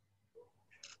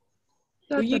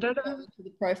 Well, you can go into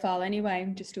the profile anyway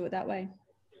and just do it that way.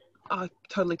 I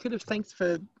totally could have. Thanks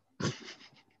for... It's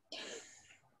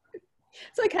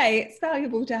okay. It's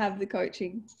valuable to have the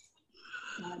coaching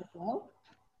side as well.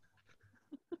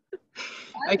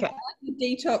 Okay. I'm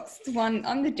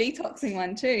the detoxing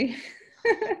one too.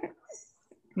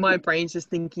 My brain's just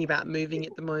thinking about moving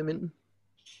at the moment.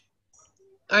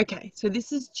 Okay, so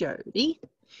this is Jody.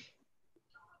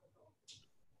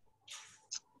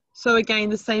 So again,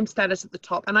 the same status at the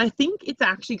top, and I think it's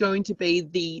actually going to be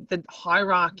the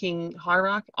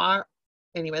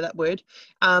anyway, that word,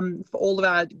 for all of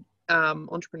our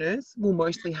entrepreneurs will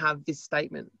mostly have this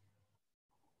statement.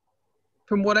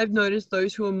 From what I've noticed,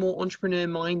 those who are more entrepreneur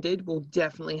minded will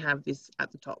definitely have this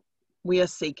at the top. We are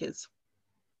seekers.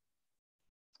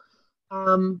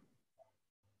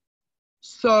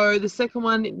 So the second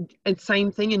one, and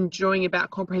same thing, enjoying about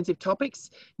comprehensive topics.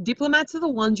 Diplomats are the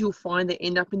ones you'll find that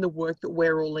end up in the work that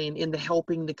we're all in the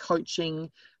helping, the coaching,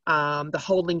 the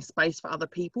holding space for other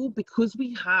people, because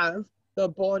we have the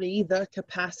body, the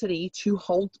capacity to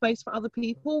hold space for other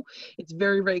people. It's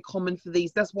very, very common for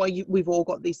these. That's why we've all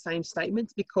got these same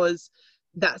statements, because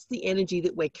that's the energy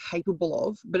that we're capable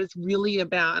of. But it's really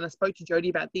about, and I spoke to Jody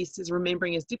about this, is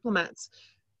remembering as diplomats,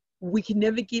 we can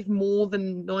never give more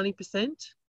than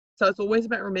 90%. So it's always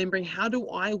about remembering, how do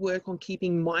I work on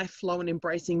keeping my flow and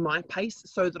embracing my pace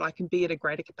so that I can be at a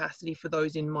greater capacity for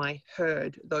those in my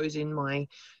herd, those in my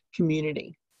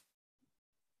community.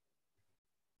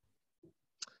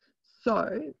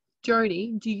 So,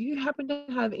 Jody, do you happen to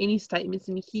have any statements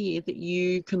in here that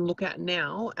you can look at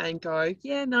now and go,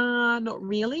 yeah, nah, not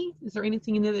really? Is there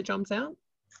anything in there that jumps out?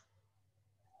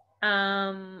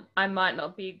 I might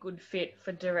not be a good fit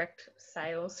for direct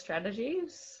sales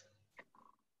strategies.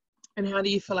 And how do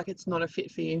you feel like it's not a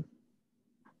fit for you?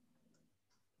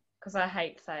 Because I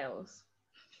hate sales.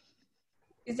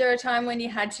 Is there a time when you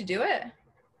had to do it?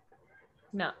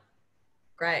 No.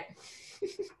 Great.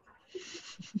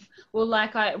 Well,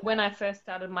 like when I first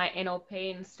started my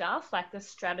NLP and stuff, like the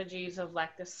strategies of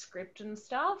like the script and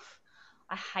stuff,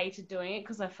 I hated doing it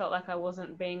because I felt like I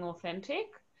wasn't being authentic.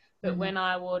 But when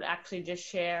I would actually just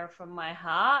share from my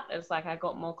heart, it's like I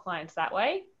got more clients that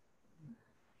way.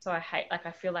 So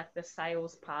I feel like the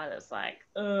sales part is like,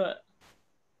 ugh.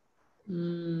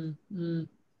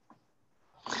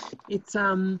 It's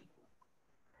where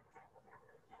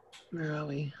are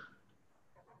we?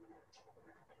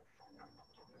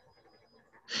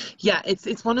 Yeah,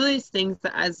 it's one of those things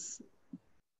that as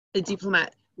a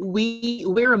diplomat,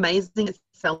 we're amazing at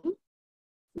selling.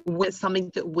 It's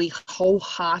something that we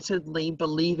wholeheartedly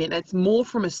believe in. It's more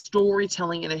from a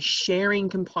storytelling and a sharing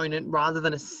component rather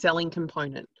than a selling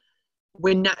component.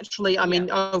 We're naturally, I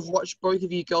mean, I've watched both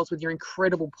of you girls with your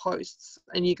incredible posts,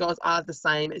 and you guys are the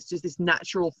same. It's just this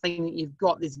natural thing that you've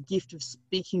got, this gift of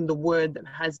speaking the word that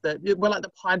has we're like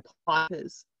the Pied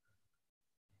Pipers.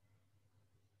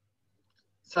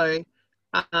 So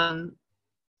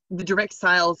the direct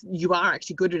sales, you are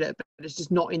actually good at it, but it's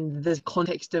just not in the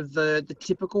context of the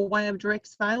typical way of direct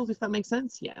sales, if that makes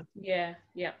sense. Yeah.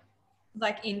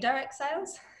 Like indirect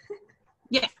sales?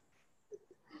 Yeah.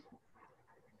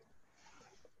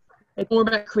 It's more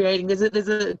about creating. There's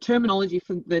a terminology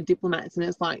for the diplomats, and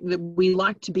it's like that we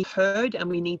like to be heard and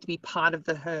we need to be part of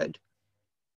the herd.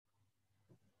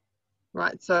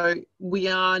 Right, so we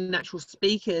are natural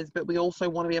speakers, but we also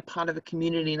want to be a part of a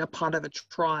community and a part of a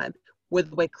tribe, whether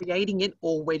we're creating it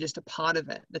or we're just a part of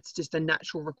it. That's just a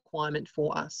natural requirement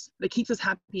for us. That keeps us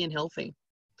happy and healthy.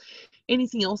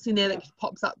 Anything else in there that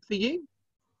pops up for you?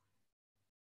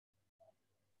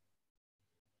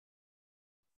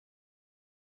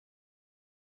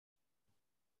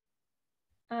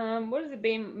 What does it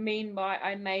mean by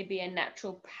I may be a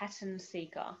natural pattern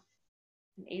seeker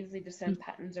and easily discern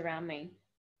patterns around me?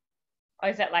 Oh,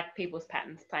 is that like people's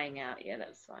patterns playing out? Yeah,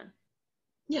 that's fine.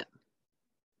 Yeah.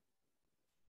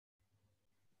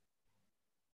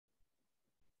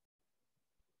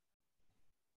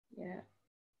 Yeah.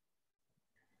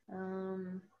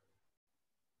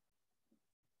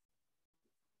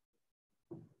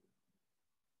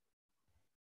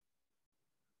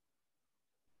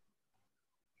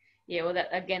 Yeah, well,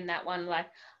 that one, like,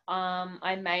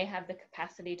 I may have the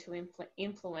capacity to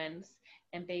influence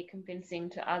and be convincing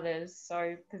to others.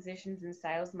 So positions in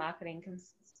sales, marketing,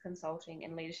 consulting,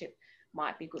 and leadership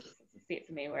might be good fit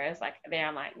for me. Whereas, like, there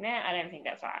I'm like, nah, I don't think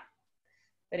that's right.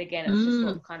 But again, it's just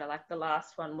what kind of like the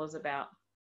last one was about.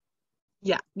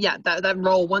 Yeah, that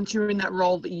role. Once you're in that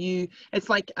role, it's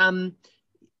like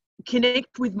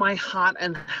connect with my heart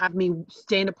and have me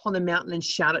stand upon the mountain and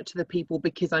shout it to the people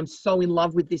because I'm so in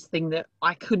love with this thing that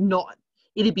I could not.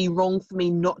 It'd be wrong for me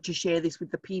not to share this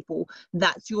with the people.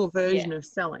 That's your version of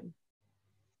selling.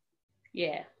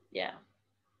 Yeah.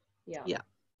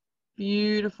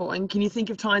 Beautiful. And can you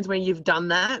think of times where you've done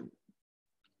that?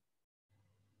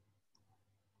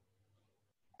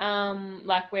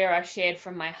 Like where I shared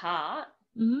from my heart.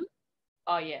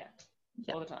 Oh yeah,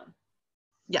 all the time.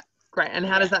 Yeah, great. And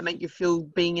how does that make you feel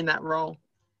being in that role?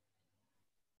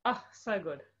 Oh, so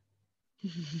good.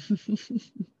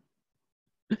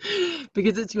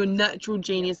 Because it's your natural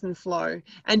genius and flow.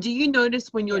 And do you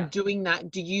notice when you're doing that,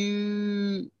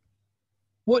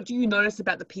 what do you notice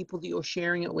about the people that you're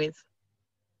sharing it with?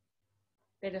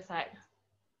 They're just like,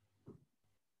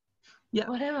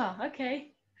 whatever,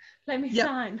 okay, let me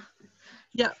shine.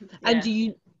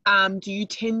 And do you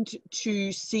tend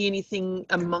to see anything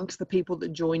amongst the people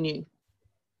that join you?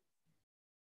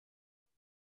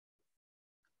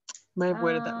 May have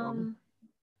worded that wrong.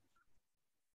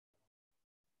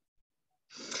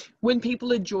 When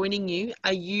people are joining you,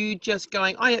 are you just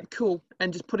going, oh, yeah, cool,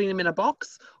 and just putting them in a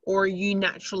box? Or are you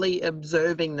naturally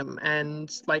observing them?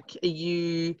 And like, are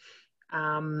you,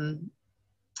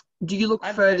 do you look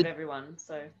further? I observe everyone,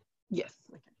 so. Yes.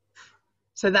 Okay.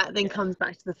 So that then comes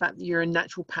back to the fact that you're a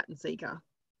natural pattern seeker.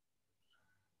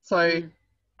 So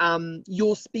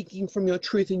you're speaking from your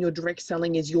truth, and your direct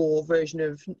selling is your version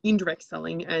of indirect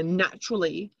selling. And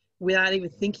naturally, without even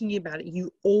thinking about it,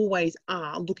 you always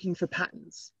are looking for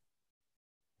patterns.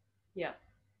 Yeah.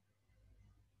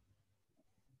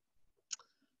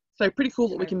 So pretty cool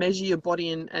that we can measure your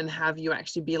body and have you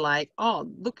actually be like, oh,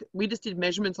 look, we just did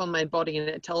measurements on my body and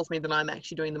it tells me that I'm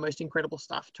actually doing the most incredible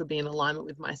stuff to be in alignment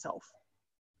with myself.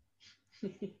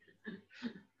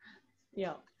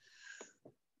 Yeah.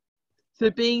 So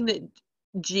being that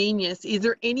genius, is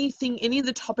there any of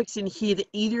the topics in here that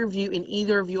either of you in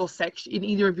either of your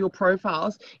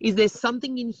profiles, is there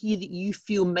something in here that you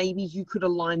feel maybe you could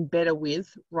align better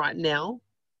with right now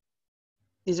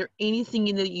is there anything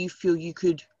in there that you feel you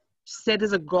could set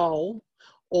as a goal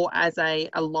or as a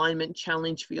alignment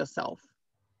challenge for yourself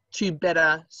to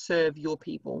better serve your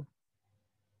people?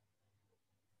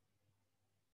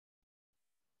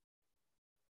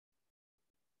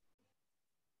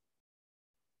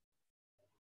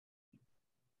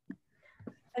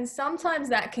 And sometimes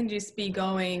that can just be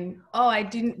going, oh, I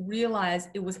didn't realize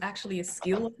it was actually a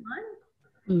skill of mine.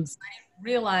 So I didn't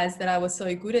realize that I was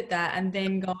so good at that. And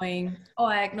then going, oh,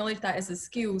 I acknowledge that as a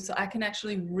skill. So I can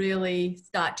actually really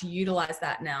start to utilize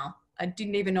that now. I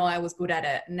didn't even know I was good at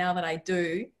it. Now that I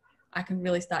do, I can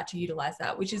really start to utilize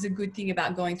that, which is a good thing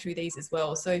about going through these as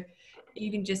well. So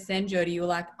even just then, Jody, you were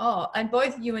like, oh, and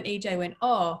both you and EJ went,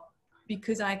 oh,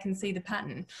 because I can see the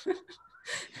pattern.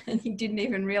 And you didn't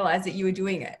even realize that you were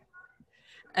doing it.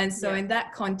 And so in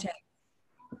that context,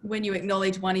 when you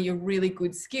acknowledge one of your really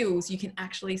good skills, you can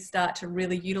actually start to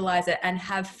really utilize it and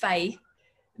have faith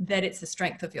that it's a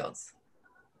strength of yours.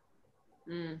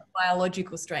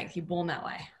 Biological strength. You're born that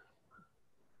way.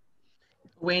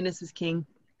 Awareness is king.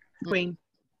 Queen.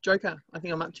 Joker, I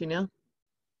think I'm up to now.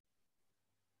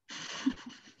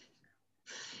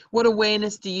 What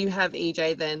awareness do you have,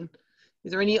 EJ, then?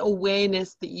 Is there any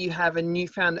awareness that you have a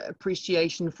newfound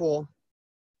appreciation for?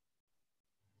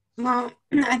 Well,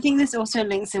 I think this also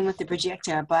links in with the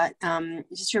projector, but it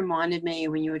just reminded me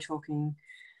when you were talking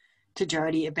to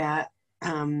Jody about,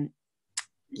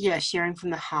 sharing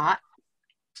from the heart.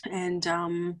 And,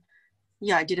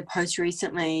 I did a post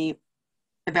recently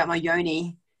about my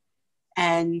yoni.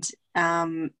 And,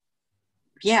 today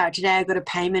I got a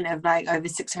payment of like over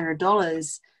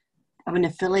 $600 of an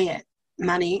affiliate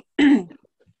money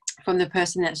from the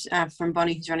person that's from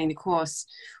Bonnie who's running the course,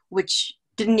 which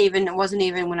it wasn't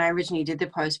even when I originally did the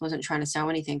post, wasn't trying to sell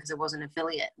anything because it wasn't an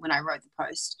affiliate when I wrote the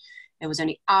post. It was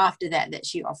only after that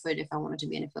she offered if I wanted to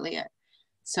be an affiliate.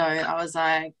 So I was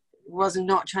like, was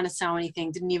not trying to sell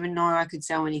anything, didn't even know I could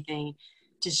sell anything,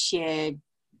 just shared.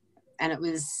 And it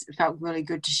felt really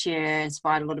good to share,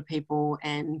 inspired a lot of people.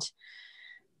 And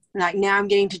like now I'm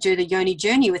getting to do the Yoni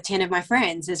journey with 10 of my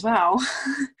friends as well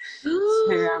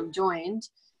who joined.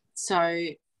 So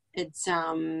it's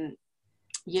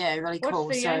really cool.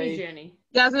 What's the Yoni journey?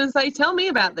 Yeah, I was going to say, tell me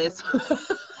about this.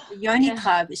 The Yoni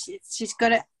Club, she's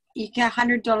got you get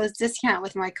 $100 discount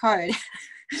with my code.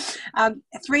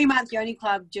 3-month Yoni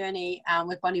Club journey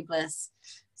with Bonnie Bliss.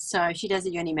 So she does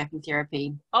a yoni mapping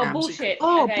therapy. Bullshit.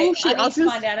 Bullshit. I need to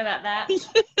find out about that.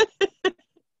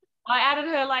 I added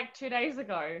her like 2 days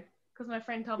ago because my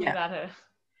friend told me about her.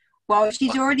 Well,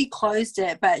 she's already closed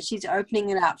it, but she's opening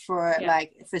it up for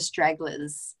for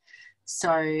stragglers.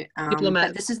 So,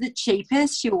 but this is the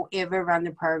cheapest she will ever run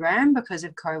the program because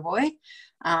of Cowboy.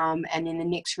 And then the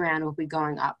next round will be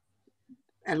going up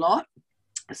a lot.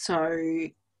 So,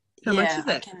 how much is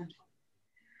it?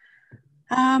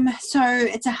 So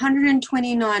it's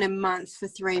 $129 a month for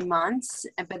 3 months,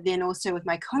 but then also with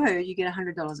my code, you get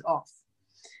 $100 off.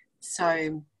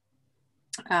 So,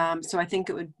 so I think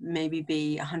it would maybe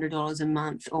be $100 a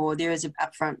month, or there is an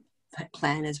upfront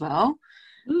plan as well.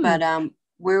 But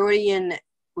we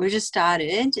just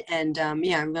started, and I'm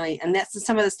really, and that's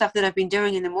some of the stuff that I've been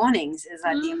doing in the mornings is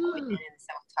like the appointment and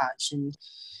self-touch. And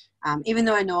even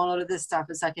though I know a lot of this stuff,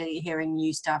 it's like hearing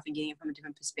new stuff and getting it from a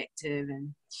different perspective.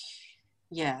 And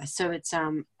so it's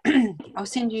I'll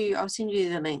send you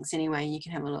the links anyway, and you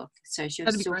can have a look. So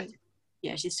That'd be great.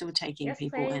 She's still taking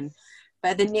people please. in.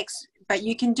 But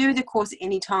you can do the course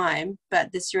anytime,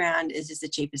 but this round is just the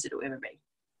cheapest it'll ever be.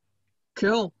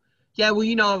 Cool. Yeah, well,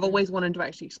 I've always wanted to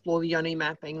actually explore the yoni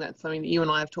mapping. That's something that you and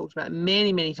I have talked about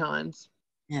many, many times.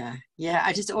 Yeah.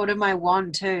 I just ordered my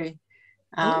wand too.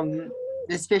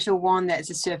 The special wand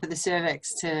that's for the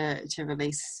cervix to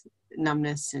release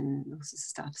numbness and all sorts of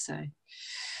stuff. So,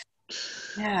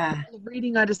 yeah. The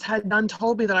reading I just had done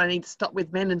told me that I need to stop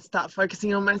with men and start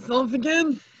focusing on myself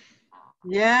again.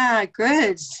 Yeah,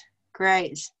 good.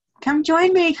 Great. Come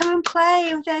join me. Come and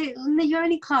play in the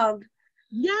Yoni Club.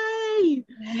 Yay!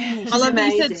 I love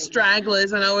that you said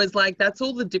stragglers, and I was like, that's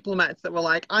all the diplomats that were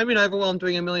like, I'm in overwhelm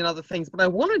doing a million other things, but I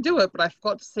want to do it, but I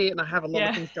forgot to see it, and I have a lot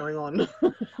of things going on.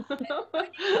 But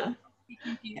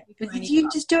you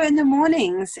just do it in the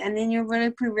mornings, and then you're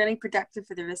really, really productive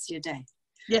for the rest of your day.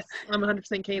 Yes, I'm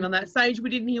 100% keen on that. Sage, we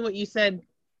didn't hear what you said.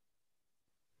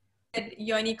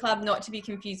 Yoni Club, not to be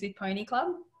confused with Pony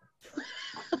Club.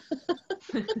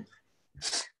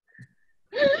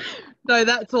 No,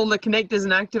 that's all the connectors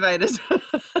and activators.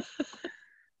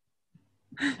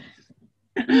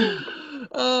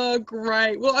 Oh,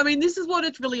 great. Well, I mean, this is what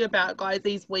it's really about, guys,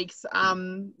 these weeks.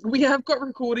 We have got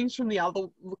recordings from the other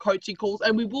coaching calls,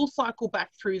 and we will cycle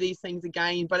back through these things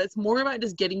again, but it's more about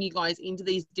just getting you guys into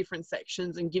these different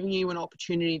sections and giving you an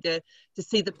opportunity to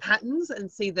see the patterns and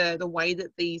see the way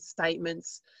that these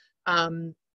statements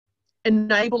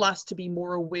enable us to be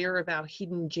more aware of our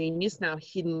hidden genius and our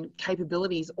hidden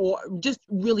capabilities, or just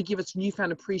really give us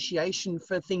newfound appreciation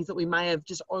for things that we may have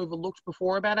just overlooked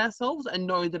before about ourselves, and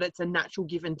know that it's a natural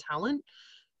given talent,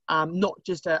 not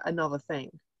just another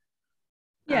thing.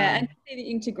 Yeah, and see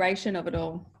the integration of it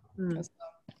all.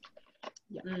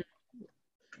 Yeah.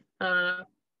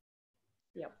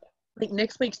 Yep. I think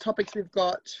next week's topics we've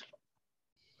got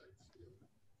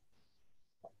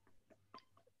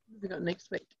next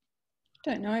week.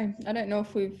 Don't know. I don't know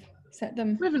if we've set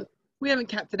them. We haven't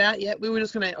capped it out yet. We were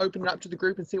just going to open it up to the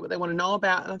group and see what they want to know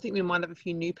about. And I think we might have a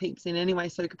few new peeps in anyway,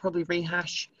 so we could probably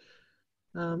rehash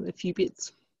a few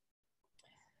bits.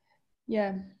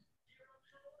 Yeah.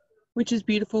 Which is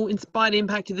beautiful. Inspired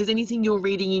impact. If there's anything you're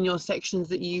reading in your sections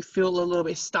that you feel a little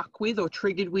bit stuck with or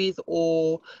triggered with,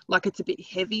 or like it's a bit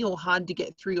heavy or hard to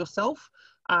get through yourself,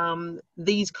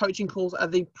 these coaching calls are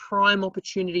the prime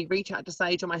opportunity. Reach out to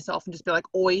Sage or myself and just be like,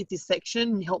 oi, this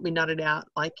section, help me nut it out.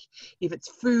 Like if it's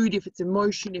food, if it's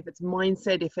emotion, if it's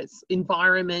mindset, if it's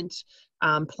environment,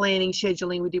 planning,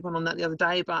 scheduling, we did one on that the other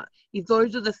day. But if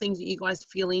those are the things that you guys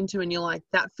feel into and you're like,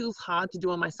 that feels hard to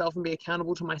do on myself and be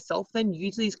accountable to myself, then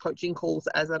use these coaching calls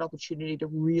as that opportunity to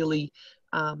really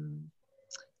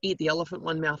eat the elephant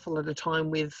one mouthful at a time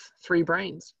with 3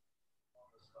 brains.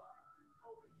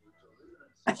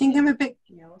 I think I'm a bit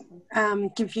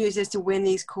confused as to when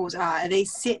these calls are. Are they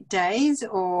set days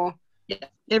or? Yeah,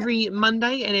 every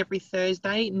Monday and every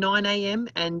Thursday, 9 a.m.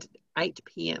 and 8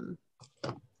 p.m.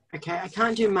 Okay, I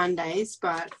can't do Mondays,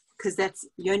 but because that's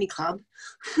Yoni Club.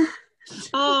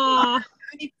 Oh,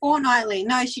 Only fortnightly.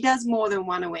 No, she does more than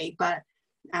one a week, but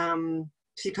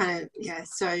she kind of, yeah,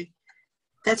 so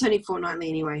that's only fortnightly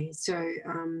anyway. So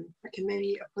I can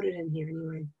maybe put it in here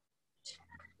anyway.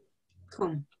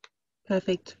 Cool.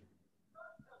 perfect.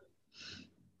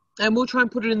 And we'll try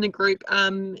and put it in the group.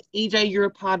 EJ, you're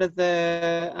a part of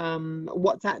the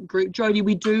WhatsApp group. Jodie,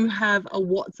 we do have a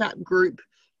WhatsApp group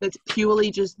that's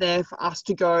purely just there for us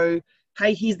to go,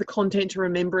 hey, here's the content to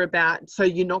remember about, so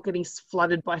you're not getting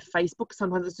flooded by Facebook.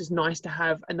 Sometimes it's just nice to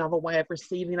have another way of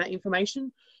receiving that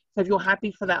information. So if you're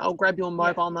happy for that, I'll grab your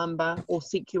mobile number or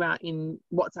seek you out in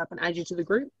WhatsApp and add you to the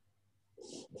group.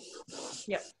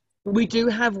 Yep. We do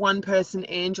have one person,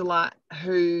 Angela,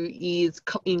 who is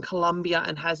in Colombia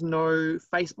and has no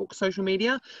Facebook social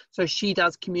media. So she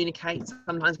does communicate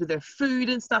sometimes with her food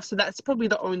and stuff. So that's probably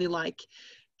the only like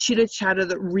chitter chatter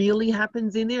that really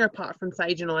happens in there, apart from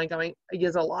Sage and I going,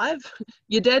 you're alive?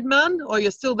 You're dead, man? Or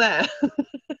you're still there?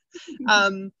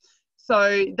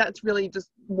 So that's really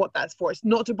just what that's for. It's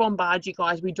not to bombard you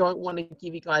guys. We don't want to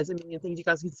give you guys a million things. You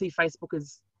guys can see Facebook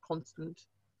is constant.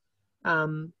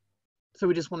 So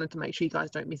we just wanted to make sure you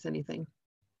guys don't miss anything.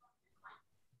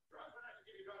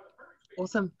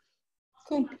 Awesome.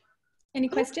 Cool. Any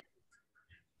questions?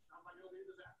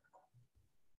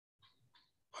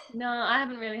 No, I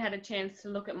haven't really had a chance to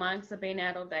look at mine because I've been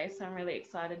out all day, so I'm really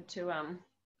excited to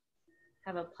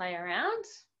have a play around.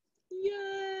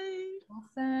 Yay.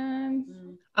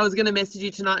 Awesome. I was going to message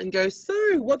you tonight and go, so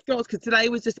what goals? Because today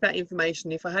was just about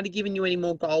information. If I had given you any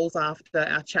more goals after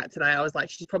our chat today, I was like,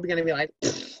 she's probably going to be like,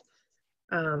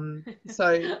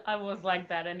 so I was like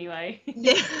that anyway.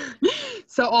 yeah.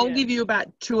 So I'll give you about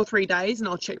 2 or 3 days and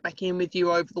I'll check back in with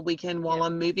you over the weekend while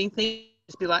I'm moving things.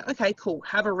 Just be like, okay, cool.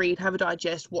 Have a read, have a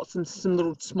digest. What's some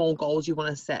little small goals you want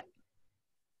to set?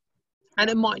 And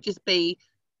it might just be,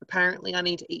 apparently I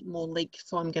need to eat more leek,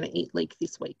 so I'm going to eat leek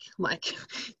this week. Like,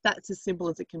 that's as simple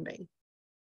as it can be.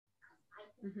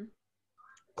 Mm-hmm.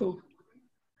 Cool.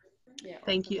 Yeah.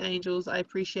 Thank you, angels. I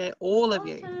appreciate all of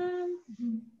you.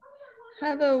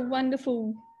 Have a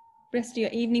wonderful rest of your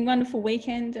evening, wonderful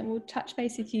weekend, and we'll touch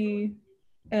base with you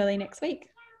early next week.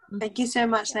 Thank you so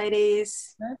much,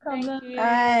 ladies. No problem. Thank you.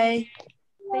 Bye.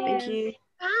 Bye. Thank you.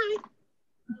 Bye.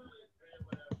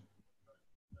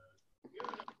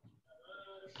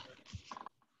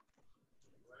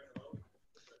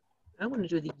 I want to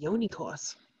do the Yoni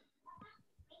course.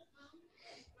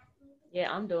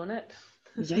 Yeah, I'm doing it.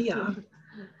 Yeah.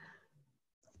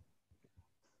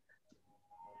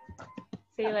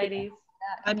 See you, ladies.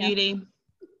 Bye, beauty.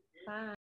 Bye.